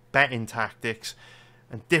different betting tactics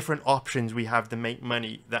and different options we have to make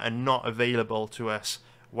money that are not available to us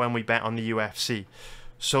when we bet on the UFC.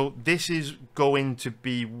 So this is going to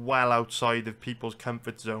be well outside of people's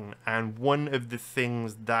comfort zone, and one of the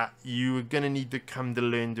things that you're going to need to come to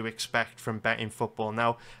learn to expect from betting football.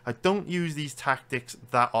 Now, I don't use these tactics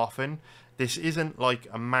that often. This isn't like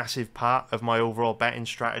a massive part of my overall betting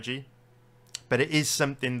strategy, but it is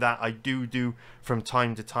something that I do from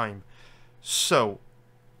time to time. So,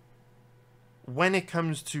 when it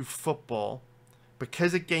comes to football,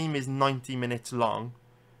 because a game is 90 minutes long,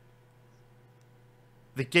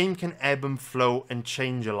 the game can ebb and flow and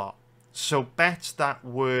change a lot. So bets that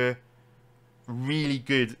were really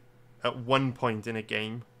good at one point in a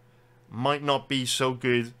game might not be so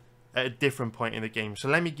good at a different point in the game. So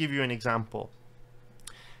let me give you an example.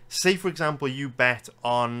 Say, for example, you bet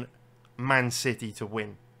on Man City to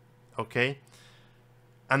win, okay?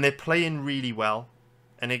 And they're playing really well,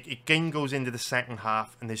 and a game goes into the second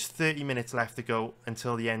half, and there's 30 minutes left to go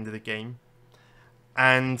until the end of the game.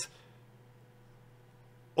 And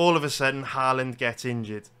all of a sudden, Haaland gets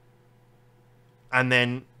injured. And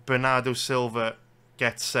then Bernardo Silva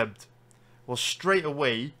gets subbed. Well, straight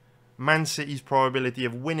away, Man City's probability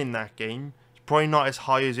of winning that game is probably not as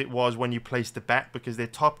high as it was when you placed the bet, because their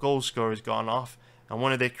top goal scorer has gone off, and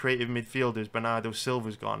one of their creative midfielders, Bernardo Silva,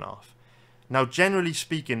 has gone off. Now, generally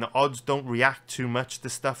speaking, the odds don't react too much to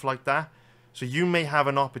stuff like that. So you may have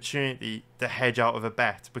an opportunity to hedge out of a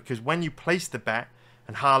bet, because when you placed the bet,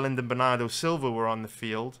 and Haaland and Bernardo Silva were on the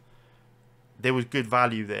field, there was good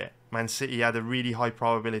value there. Man City had a really high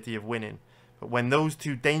probability of winning. But when those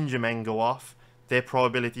two danger men go off, their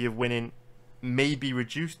probability of winning may be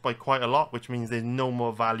reduced by quite a lot, which means there's no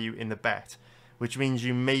more value in the bet, which means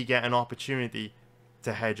you may get an opportunity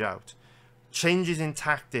to hedge out. Changes in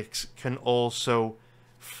tactics can also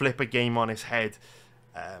flip a game on its head.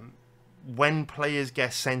 When players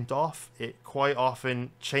get sent off, it quite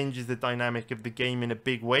often changes the dynamic of the game in a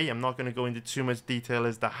big way. I'm not going to go into too much detail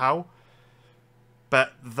as to how,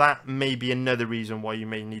 but that may be another reason why you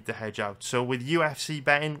may need to hedge out. So with UFC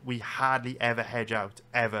betting, we hardly ever hedge out,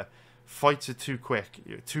 ever. Fights are too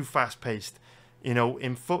quick, too fast-paced.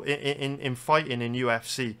 In fighting in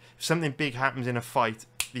UFC, if something big happens in a fight,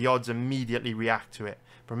 the odds immediately react to it.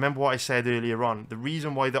 But remember what I said earlier on. The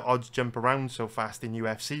reason why the odds jump around so fast in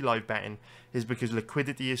UFC live betting is because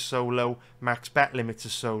liquidity is so low, max bet limits are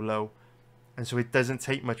so low, and so it doesn't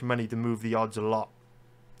take much money to move the odds a lot.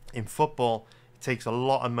 In football, it takes a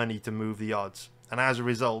lot of money to move the odds, and as a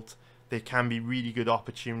result, there can be really good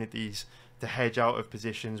opportunities to hedge out of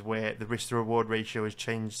positions where the risk to reward ratio has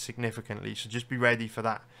changed significantly. So just be ready for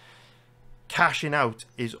that. Cashing out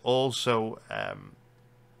is also a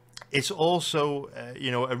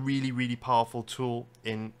really, really powerful tool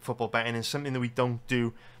in football betting, and something that we don't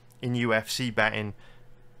do in UFC betting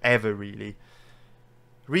ever, really.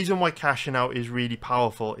 The reason why cashing out is really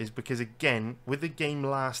powerful is because, again, with the game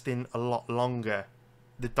lasting a lot longer,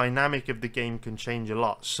 the dynamic of the game can change a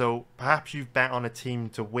lot. So perhaps you've bet on a team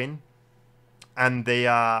to win, and they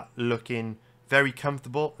are looking very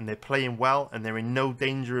comfortable, and they're playing well, and they're in no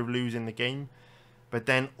danger of losing the game. But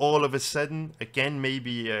then all of a sudden, again,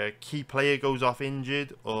 maybe a key player goes off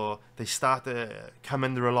injured, or they start to come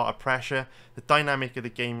under a lot of pressure. The dynamic of the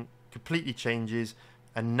game completely changes,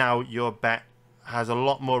 and now your bet has a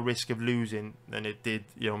lot more risk of losing than it did,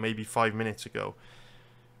 maybe 5 minutes ago.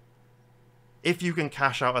 If you can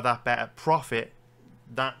cash out of that bet at profit,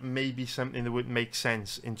 that may be something that would make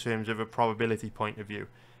sense in terms of a probability point of view.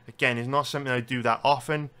 Again, it's not something I do that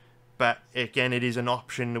often, but again, it is an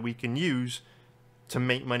option that we can use to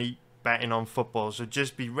make money betting on football. So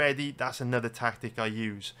just be ready. That's another tactic I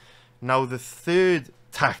use. Now, the third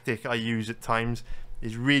tactic I use at times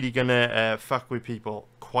is really gonna fuck with people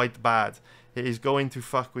quite bad. It is going to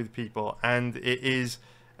fuck with people, and it is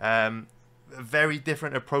a very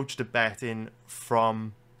different approach to betting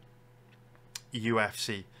from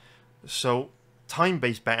UFC. So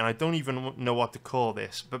time-based betting, I don't even know what to call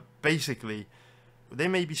this, but basically there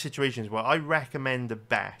may be situations where I recommend a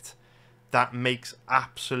bet that makes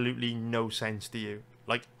absolutely no sense to you,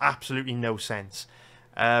 like absolutely no sense.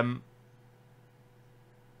 I'm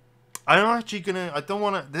actually gonna,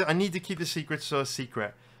 I need to keep the secret so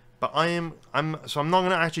secret, but I'm not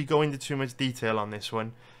gonna actually go into too much detail on this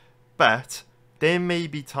one. But there may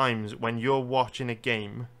be times when you're watching a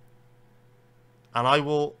game and I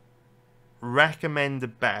will recommend a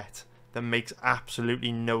bet that makes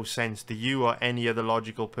absolutely no sense to you or any other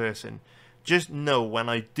logical person. Just know when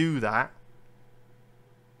I do that,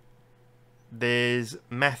 there's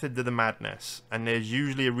method to the madness, and there's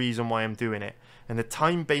usually a reason why I'm doing it. And the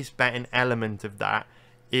time-based betting element of that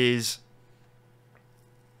is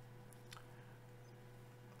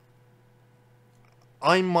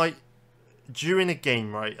I might, during a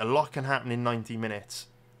game, right, a lot can happen in 90 minutes.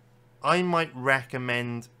 I might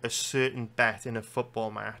recommend a certain bet in a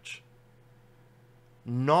football match,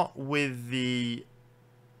 not with the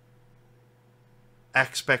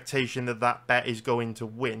expectation that that bet is going to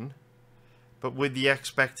win, but with the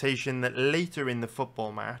expectation that later in the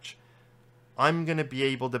football match, I'm going to be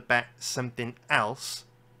able to bet something else,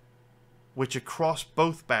 which across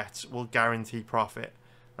both bets will guarantee profit.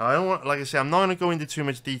 Now, I don't want, like I say, I'm not going to go into too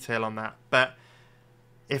much detail on that, but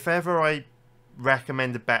if ever I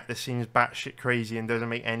recommend a bet that seems batshit crazy and doesn't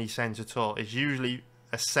make any sense at all, it's usually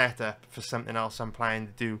a setup for something else I'm planning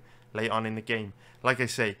to do late on in the game. Like I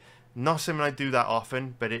say, not something I do that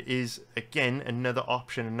often, but it is, again, another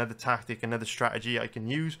option, another tactic, another strategy I can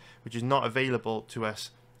use, which is not available to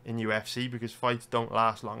us in UFC because fights don't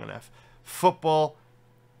last long enough. Football,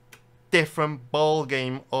 different ball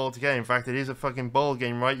game altogether. In fact, it is a fucking ball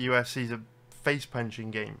game, right? UFC is a face-punching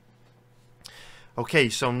game. Okay,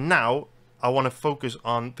 so now I want to focus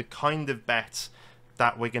on the kind of bets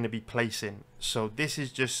that we're going to be placing. So this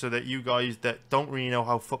is just so that you guys that don't really know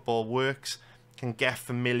how football works can get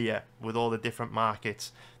familiar with all the different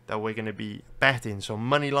markets that we're going to be betting. So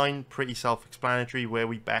money line, pretty self-explanatory, where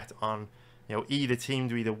we bet on either team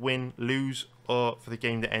to either win, lose, or for the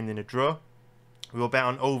game to end in a draw. We will bet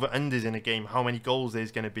on over-unders in a game, how many goals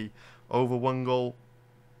there's going to be, over 1 goal,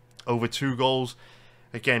 over 2 goals.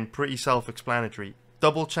 Again, pretty self-explanatory.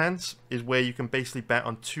 Double chance is where you can basically bet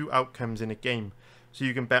on 2 outcomes in a game. So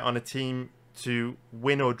you can bet on a team to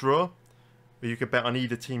win or draw, or you could bet on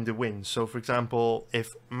either team to win. So for example,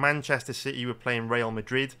 if Manchester City were playing Real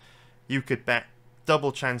Madrid, you could bet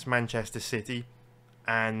double chance Manchester City,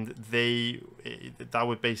 and that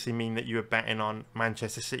would basically mean that you were betting on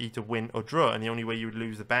Manchester City to win or draw, and the only way you would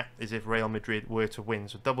lose the bet is if Real Madrid were to win.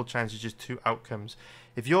 So double chance is just 2 outcomes.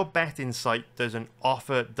 If your betting site doesn't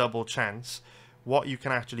offer double chance, what you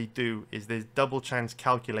can actually do is there's double chance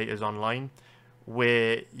calculators online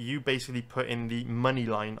where you basically put in the money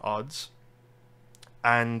line odds,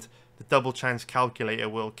 and the double chance calculator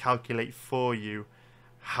will calculate for you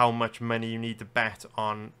how much money you need to bet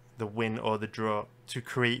on the win or the draw to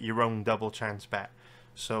create your own double chance bet.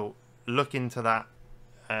 So look into that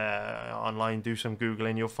online, do some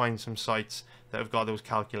Googling, you'll find some sites that have got those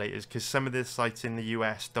calculators, because some of the sites in the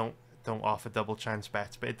US don't offer double chance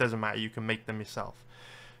bets, but it doesn't matter, you can make them yourself.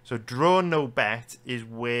 So draw no bet is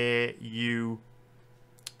where you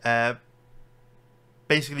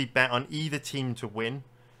basically bet on either team to win,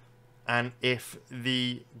 and if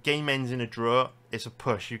the game ends in a draw, it's a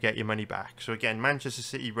push, you get your money back. So again, Manchester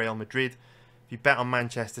City, Real Madrid, if you bet on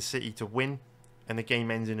Manchester City to win and the game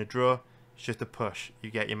ends in a draw, it's just a push, you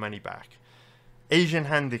get your money back. Asian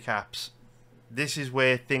handicaps, this is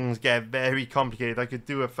where things get very complicated. I could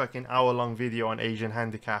do a fucking hour-long video on Asian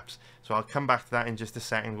handicaps, so I'll come back to that in just a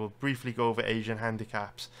second. We'll briefly go over Asian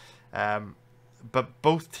handicaps. But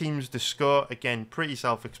both teams to score, again, pretty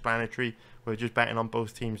self-explanatory. We're just betting on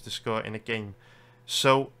both teams to score in a game.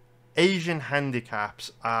 So Asian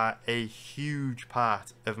handicaps are a huge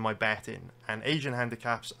part of my betting, and Asian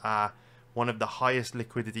handicaps are one of the highest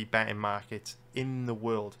liquidity betting markets in the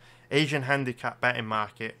world. Asian handicap betting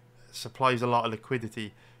market supplies a lot of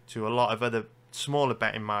liquidity to a lot of other smaller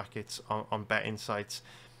betting markets on betting sites.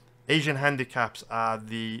 Asian handicaps are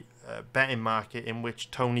the betting market in which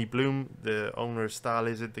Tony Bloom, the owner of Star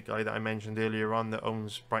Lizard, the guy that I mentioned earlier on that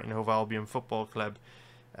owns Brighton Hove Albion Football Club,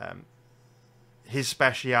 his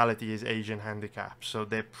speciality is Asian handicaps. So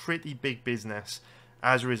they're pretty big business.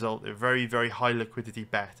 As a result, they're very, very high liquidity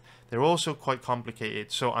bet. They're also quite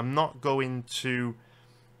complicated. So I'm not going to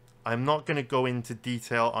go into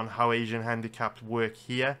detail on how Asian handicaps work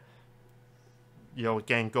here. You know,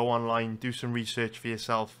 again, go online, do some research for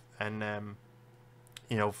yourself, and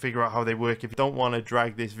you know, figure out how they work. If you don't want to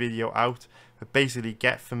drag this video out, but basically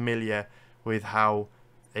get familiar with how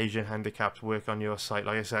Asian handicaps work on your site.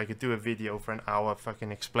 Like I said, I could do a video for an hour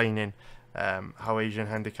fucking explaining how Asian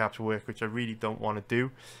handicaps work, which I really don't want to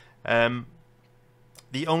do.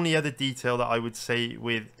 The only other detail that I would say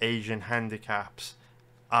with Asian handicaps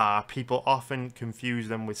are people often confuse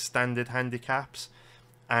them with standard handicaps,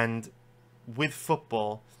 and with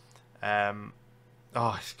football,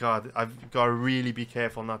 oh God, I've got to really be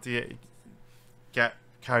careful not to get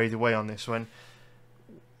carried away on this one.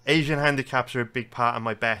 Asian handicaps are a big part of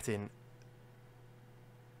my betting.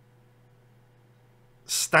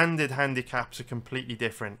 Standard handicaps are completely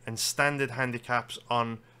different, and standard handicaps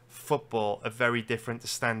on football are very different to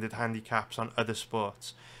standard handicaps on other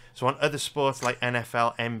sports. So on other sports like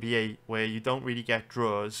NFL, NBA, where you don't really get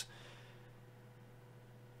draws,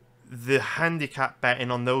 the handicap betting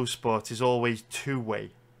on those sports is always two-way.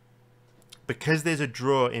 Because there's a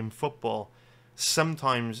draw in football,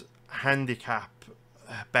 sometimes handicap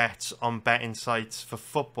bets on betting sites for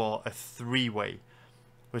football are three-way,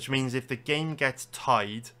 which means if the game gets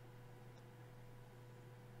tied,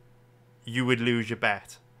 you would lose your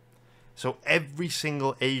bet. So every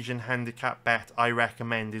single Asian handicap bet I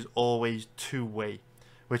recommend is always two-way,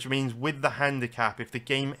 which means with the handicap, if the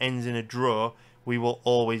game ends in a draw, we will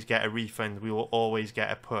always get a refund. We will always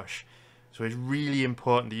get a push. So it's really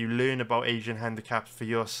important that you learn about Asian handicaps for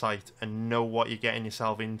your site and know what you're getting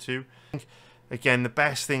yourself into. Again, the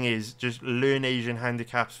best thing is just learn Asian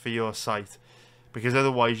handicaps for your site, because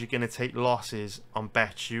otherwise you're going to take losses on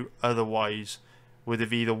bets you otherwise would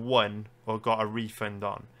have either won or got a refund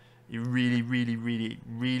on. You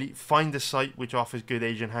really find a site which offers good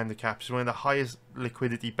Asian handicaps. It's one of the highest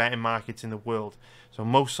liquidity betting markets in the world. So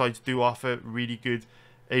most sites do offer really good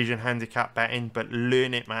Asian handicap betting, but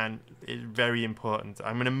learn it, man. It's very important.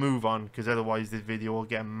 I'm going to move on because otherwise this video will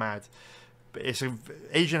get mad. But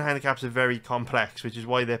Asian handicaps are very complex, which is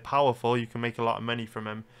why they're powerful. You can make a lot of money from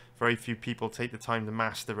them. Very few people take the time to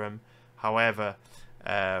master them. However,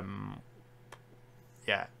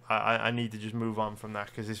 yeah, I need to just move on from that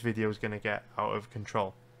because this video is going to get out of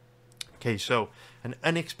control. Okay, so an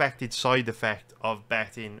unexpected side effect of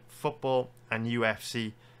betting football and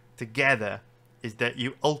UFC together is that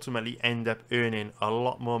you ultimately end up earning a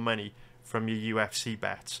lot more money from your UFC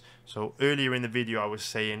bets. So earlier in the video I was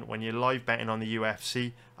saying when you're live betting on the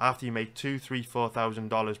UFC, after you make $2,000, $3,000,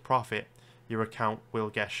 $4,000 profit, your account will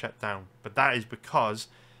get shut down. But that is because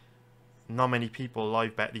not many people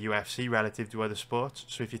live bet the UFC relative to other sports.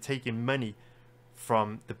 So if you're taking money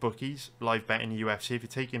from the bookies live betting the UFC, if you're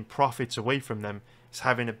taking profits away from them, it's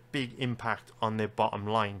having a big impact on their bottom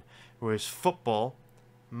line. Whereas football,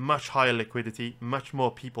 much higher liquidity, much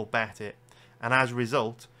more people bet it, and as a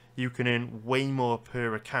result you can earn way more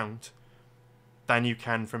per account than you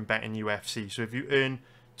can from betting UFC. So if you earn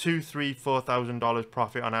 $2,000, $3,000, $4,000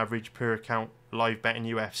 profit on average per account live betting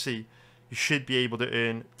UFC, you should be able to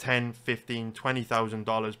earn $10,000, $15,000,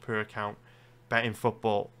 $20,000 per account betting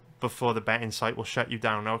football before the betting site will shut you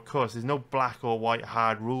down. Now, of course, there's no black or white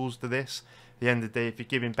hard rules to this. At the end of the day, if you're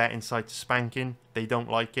giving betting sites a spanking, they don't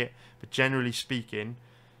like it. But generally speaking,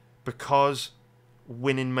 because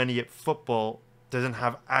winning money at football doesn't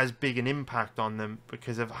have as big an impact on them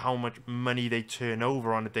because of how much money they turn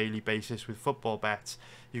over on a daily basis with football bets,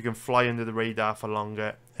 you can fly under the radar for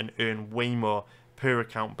longer and earn way more per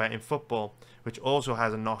account betting football, which also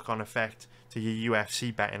has a knock-on effect to your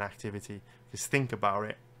UFC betting activity. Because think about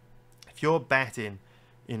it, if you're betting,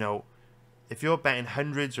 you know, if you're betting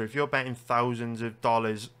hundreds or if you're betting thousands of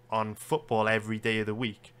dollars on football every day of the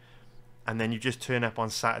week, and then you just turn up on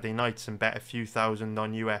Saturday nights and bet a few thousand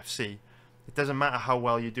on UFC, it doesn't matter how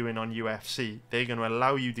well you're doing on UFC, they're going to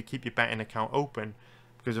allow you to keep your betting account open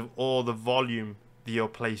because of all the volume that you're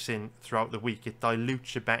placing throughout the week. It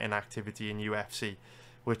dilutes your betting activity in UFC,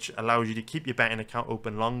 which allows you to keep your betting account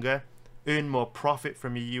open longer earn more profit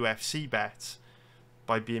from your UFC bets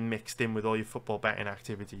by being mixed in with all your football betting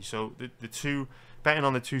activity. So the two, betting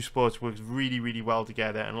on the two sports works really, really well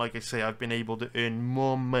together. And like I say, I've been able to earn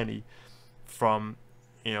more money from,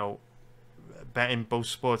 you know, betting both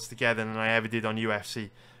sports together than I ever did on UFC.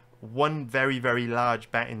 One very, very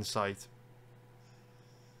large betting site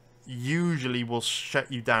usually will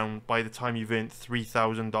shut you down by the time you've earned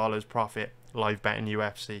 $3,000 profit live betting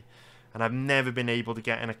UFC. And I've never been able to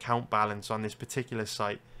get an account balance on this particular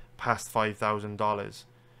site past $5,000.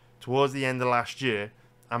 Towards the end of last year,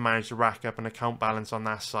 I managed to rack up an account balance on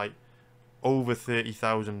that site over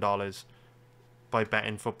 $30,000 by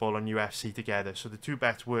betting football and UFC together. So the two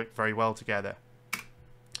bets work very well together.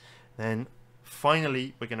 Then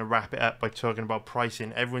finally, we're going to wrap it up by talking about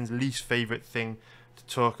pricing, everyone's least favorite thing to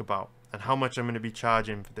talk about, and how much I'm going to be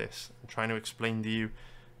charging for this. I'm trying to explain to you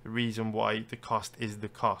the reason why the cost is the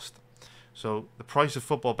cost. So the price of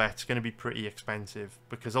football bets is going to be pretty expensive,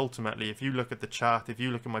 because ultimately, if you look at the chart, if you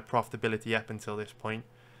look at my profitability up until this point,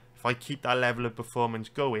 if I keep that level of performance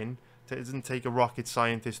going, it doesn't take a rocket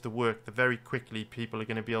scientist to work that very quickly people are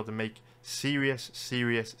going to be able to make serious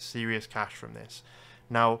cash from this.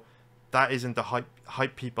 Now, that isn't to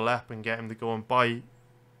hype people up and get them to go and buy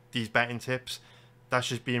these betting tips. That's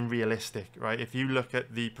just being realistic, right? If you look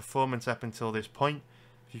at the performance up until this point,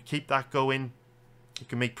 if you keep that going, you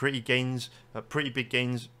can make pretty big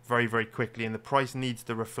gains very, very quickly, and the price needs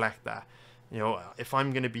to reflect that. You know, if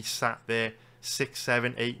I'm going to be sat there 6,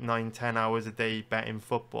 7, 8, 9, 10 hours a day betting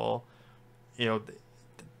football, you know,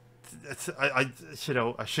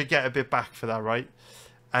 I should get a bit back for that, right?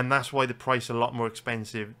 And that's why the price is a lot more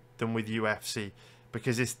expensive than with UFC,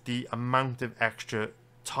 because it's the amount of extra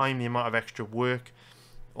time, the amount of extra work,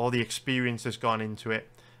 all the experience that's gone into it,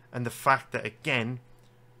 and the fact that, again,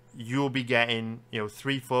 you'll be getting, you know,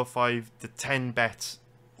 3, 4, 5 to 10 bets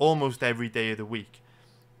almost every day of the week.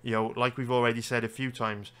 You know, like we've already said a few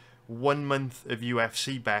times, 1 month of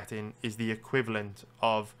UFC betting is the equivalent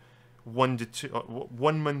of 1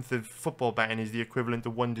 month of football betting is the equivalent to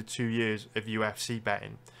 1 to 2 years of UFC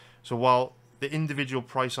betting. So while the individual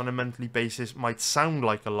price on a monthly basis might sound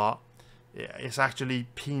like a lot, it's actually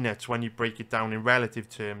peanuts when you break it down in relative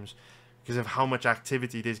terms, because of how much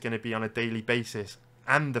activity there's going to be on a daily basis,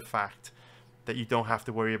 and the fact that you don't have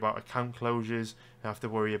to worry about account closures, you have to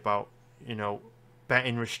worry about, you know,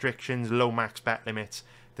 betting restrictions, low max bet limits.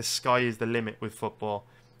 The sky is the limit with football.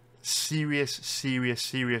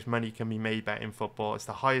 Serious money can be made betting football. It's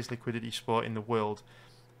the highest liquidity sport in the world,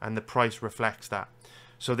 and the price reflects that.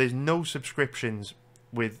 So there's no subscriptions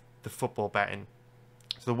with the football betting.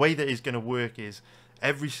 So the way that it's going to work is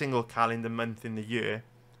every single calendar month in the year,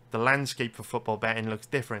 the landscape for football betting looks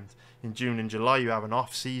different. In June and July, you have an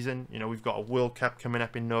off season. You know, we've got a World Cup coming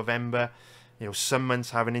up in November. You know, some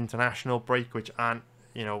months have an international break, which aren't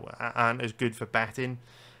as good for betting.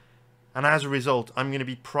 And as a result, I'm going to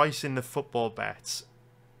be pricing the football bets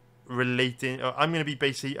I'm going to be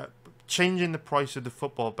basically changing the price of the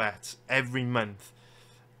football bets every month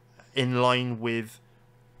in line with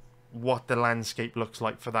what the landscape looks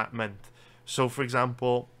like for that month. So, for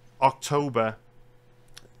example, October,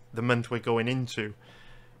 the month we're going into,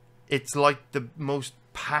 it's like the most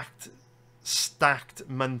packed, stacked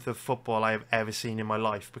month of football I have ever seen in my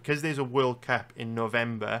life. Because there's a World Cup in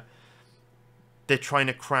November, they're trying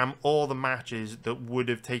to cram all the matches that would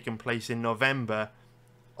have taken place in November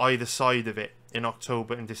either side of it in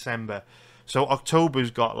October and December. So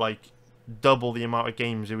October's got like double the amount of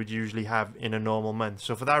games it would usually have in a normal month.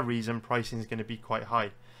 So for that reason, pricing is going to be quite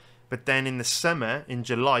high. But then in the summer, in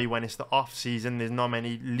July, when it's the off season, there's not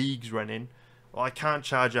many leagues running, well, I can't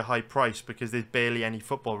charge a high price because there's barely any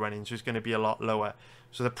football running, so it's going to be a lot lower.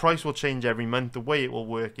 So the price will change every month. The way it will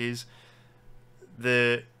work is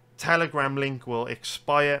the Telegram link will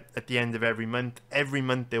expire at the end of every month. Every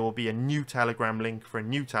month there will be a new Telegram link for a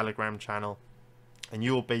new Telegram channel, and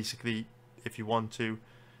you'll basically, if you want to,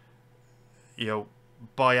 you know,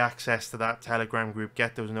 buy access to that Telegram group,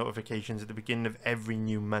 get those notifications at the beginning of every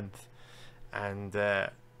new month, and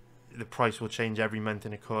the price will change every month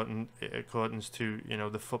in accordance to, you know,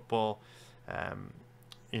 the football,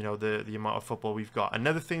 you know, the amount of football we've got.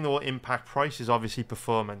 Another thing that will impact price is obviously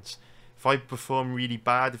performance. If I perform really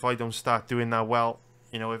bad, if I don't start doing that well,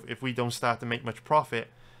 you know, if we don't start to make much profit,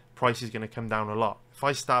 price is going to come down a lot. If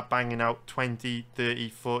I start banging out 20, 30,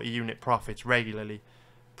 40 unit profits regularly,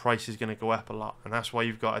 price is going to go up a lot. And that's why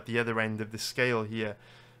you've got at the other end of the scale here,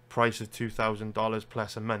 price of $2,000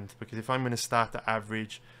 plus a month. Because if I'm going to start to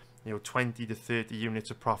average, you know, 20 to 30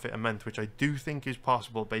 units of profit a month, which I do think is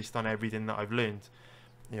possible based on everything that I've learned,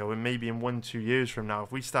 you know, and maybe in 1-2 years from now,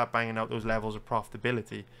 if we start banging out those levels of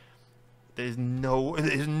profitability, there's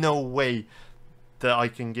no way that I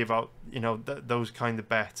can give out, you know, those kind of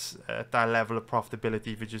bets at that level of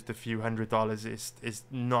profitability for just a few $100. Is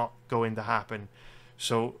not going to happen.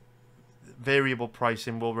 So variable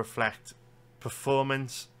pricing will reflect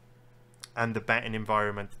performance and the betting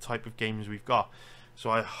environment, the type of games we've got.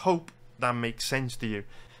 So I hope that makes sense to you.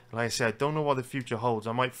 Like I said, I don't know what the future holds.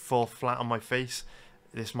 I might fall flat on my face.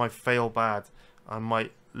 This might fail bad. I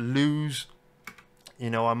might lose. You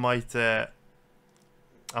know, I might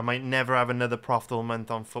never have another profitable month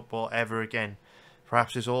on football ever again.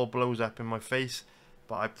 Perhaps this all blows up in my face,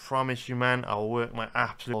 but I promise you, man, I'll work my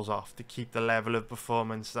absolute balls off to keep the level of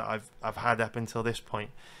performance that I've had up until this point.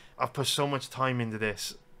 I've put so much time into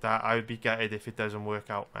this that I would be gutted if it doesn't work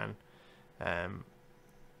out, man.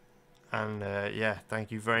 Yeah,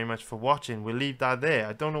 thank you very much for watching. We'll leave that there.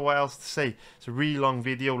 I don't know what else to say. It's a really long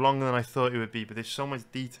video, longer than I thought it would be, but there's so much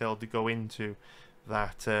detail to go into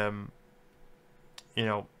that you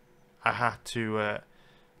know, I had to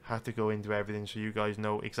go into everything so you guys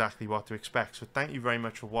know exactly what to expect. So thank you very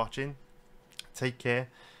much for watching. Take care.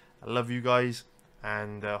 I love you guys,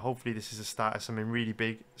 and hopefully this is the start of something really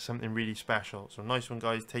big, something really special. So nice one,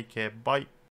 guys. Take care. Bye.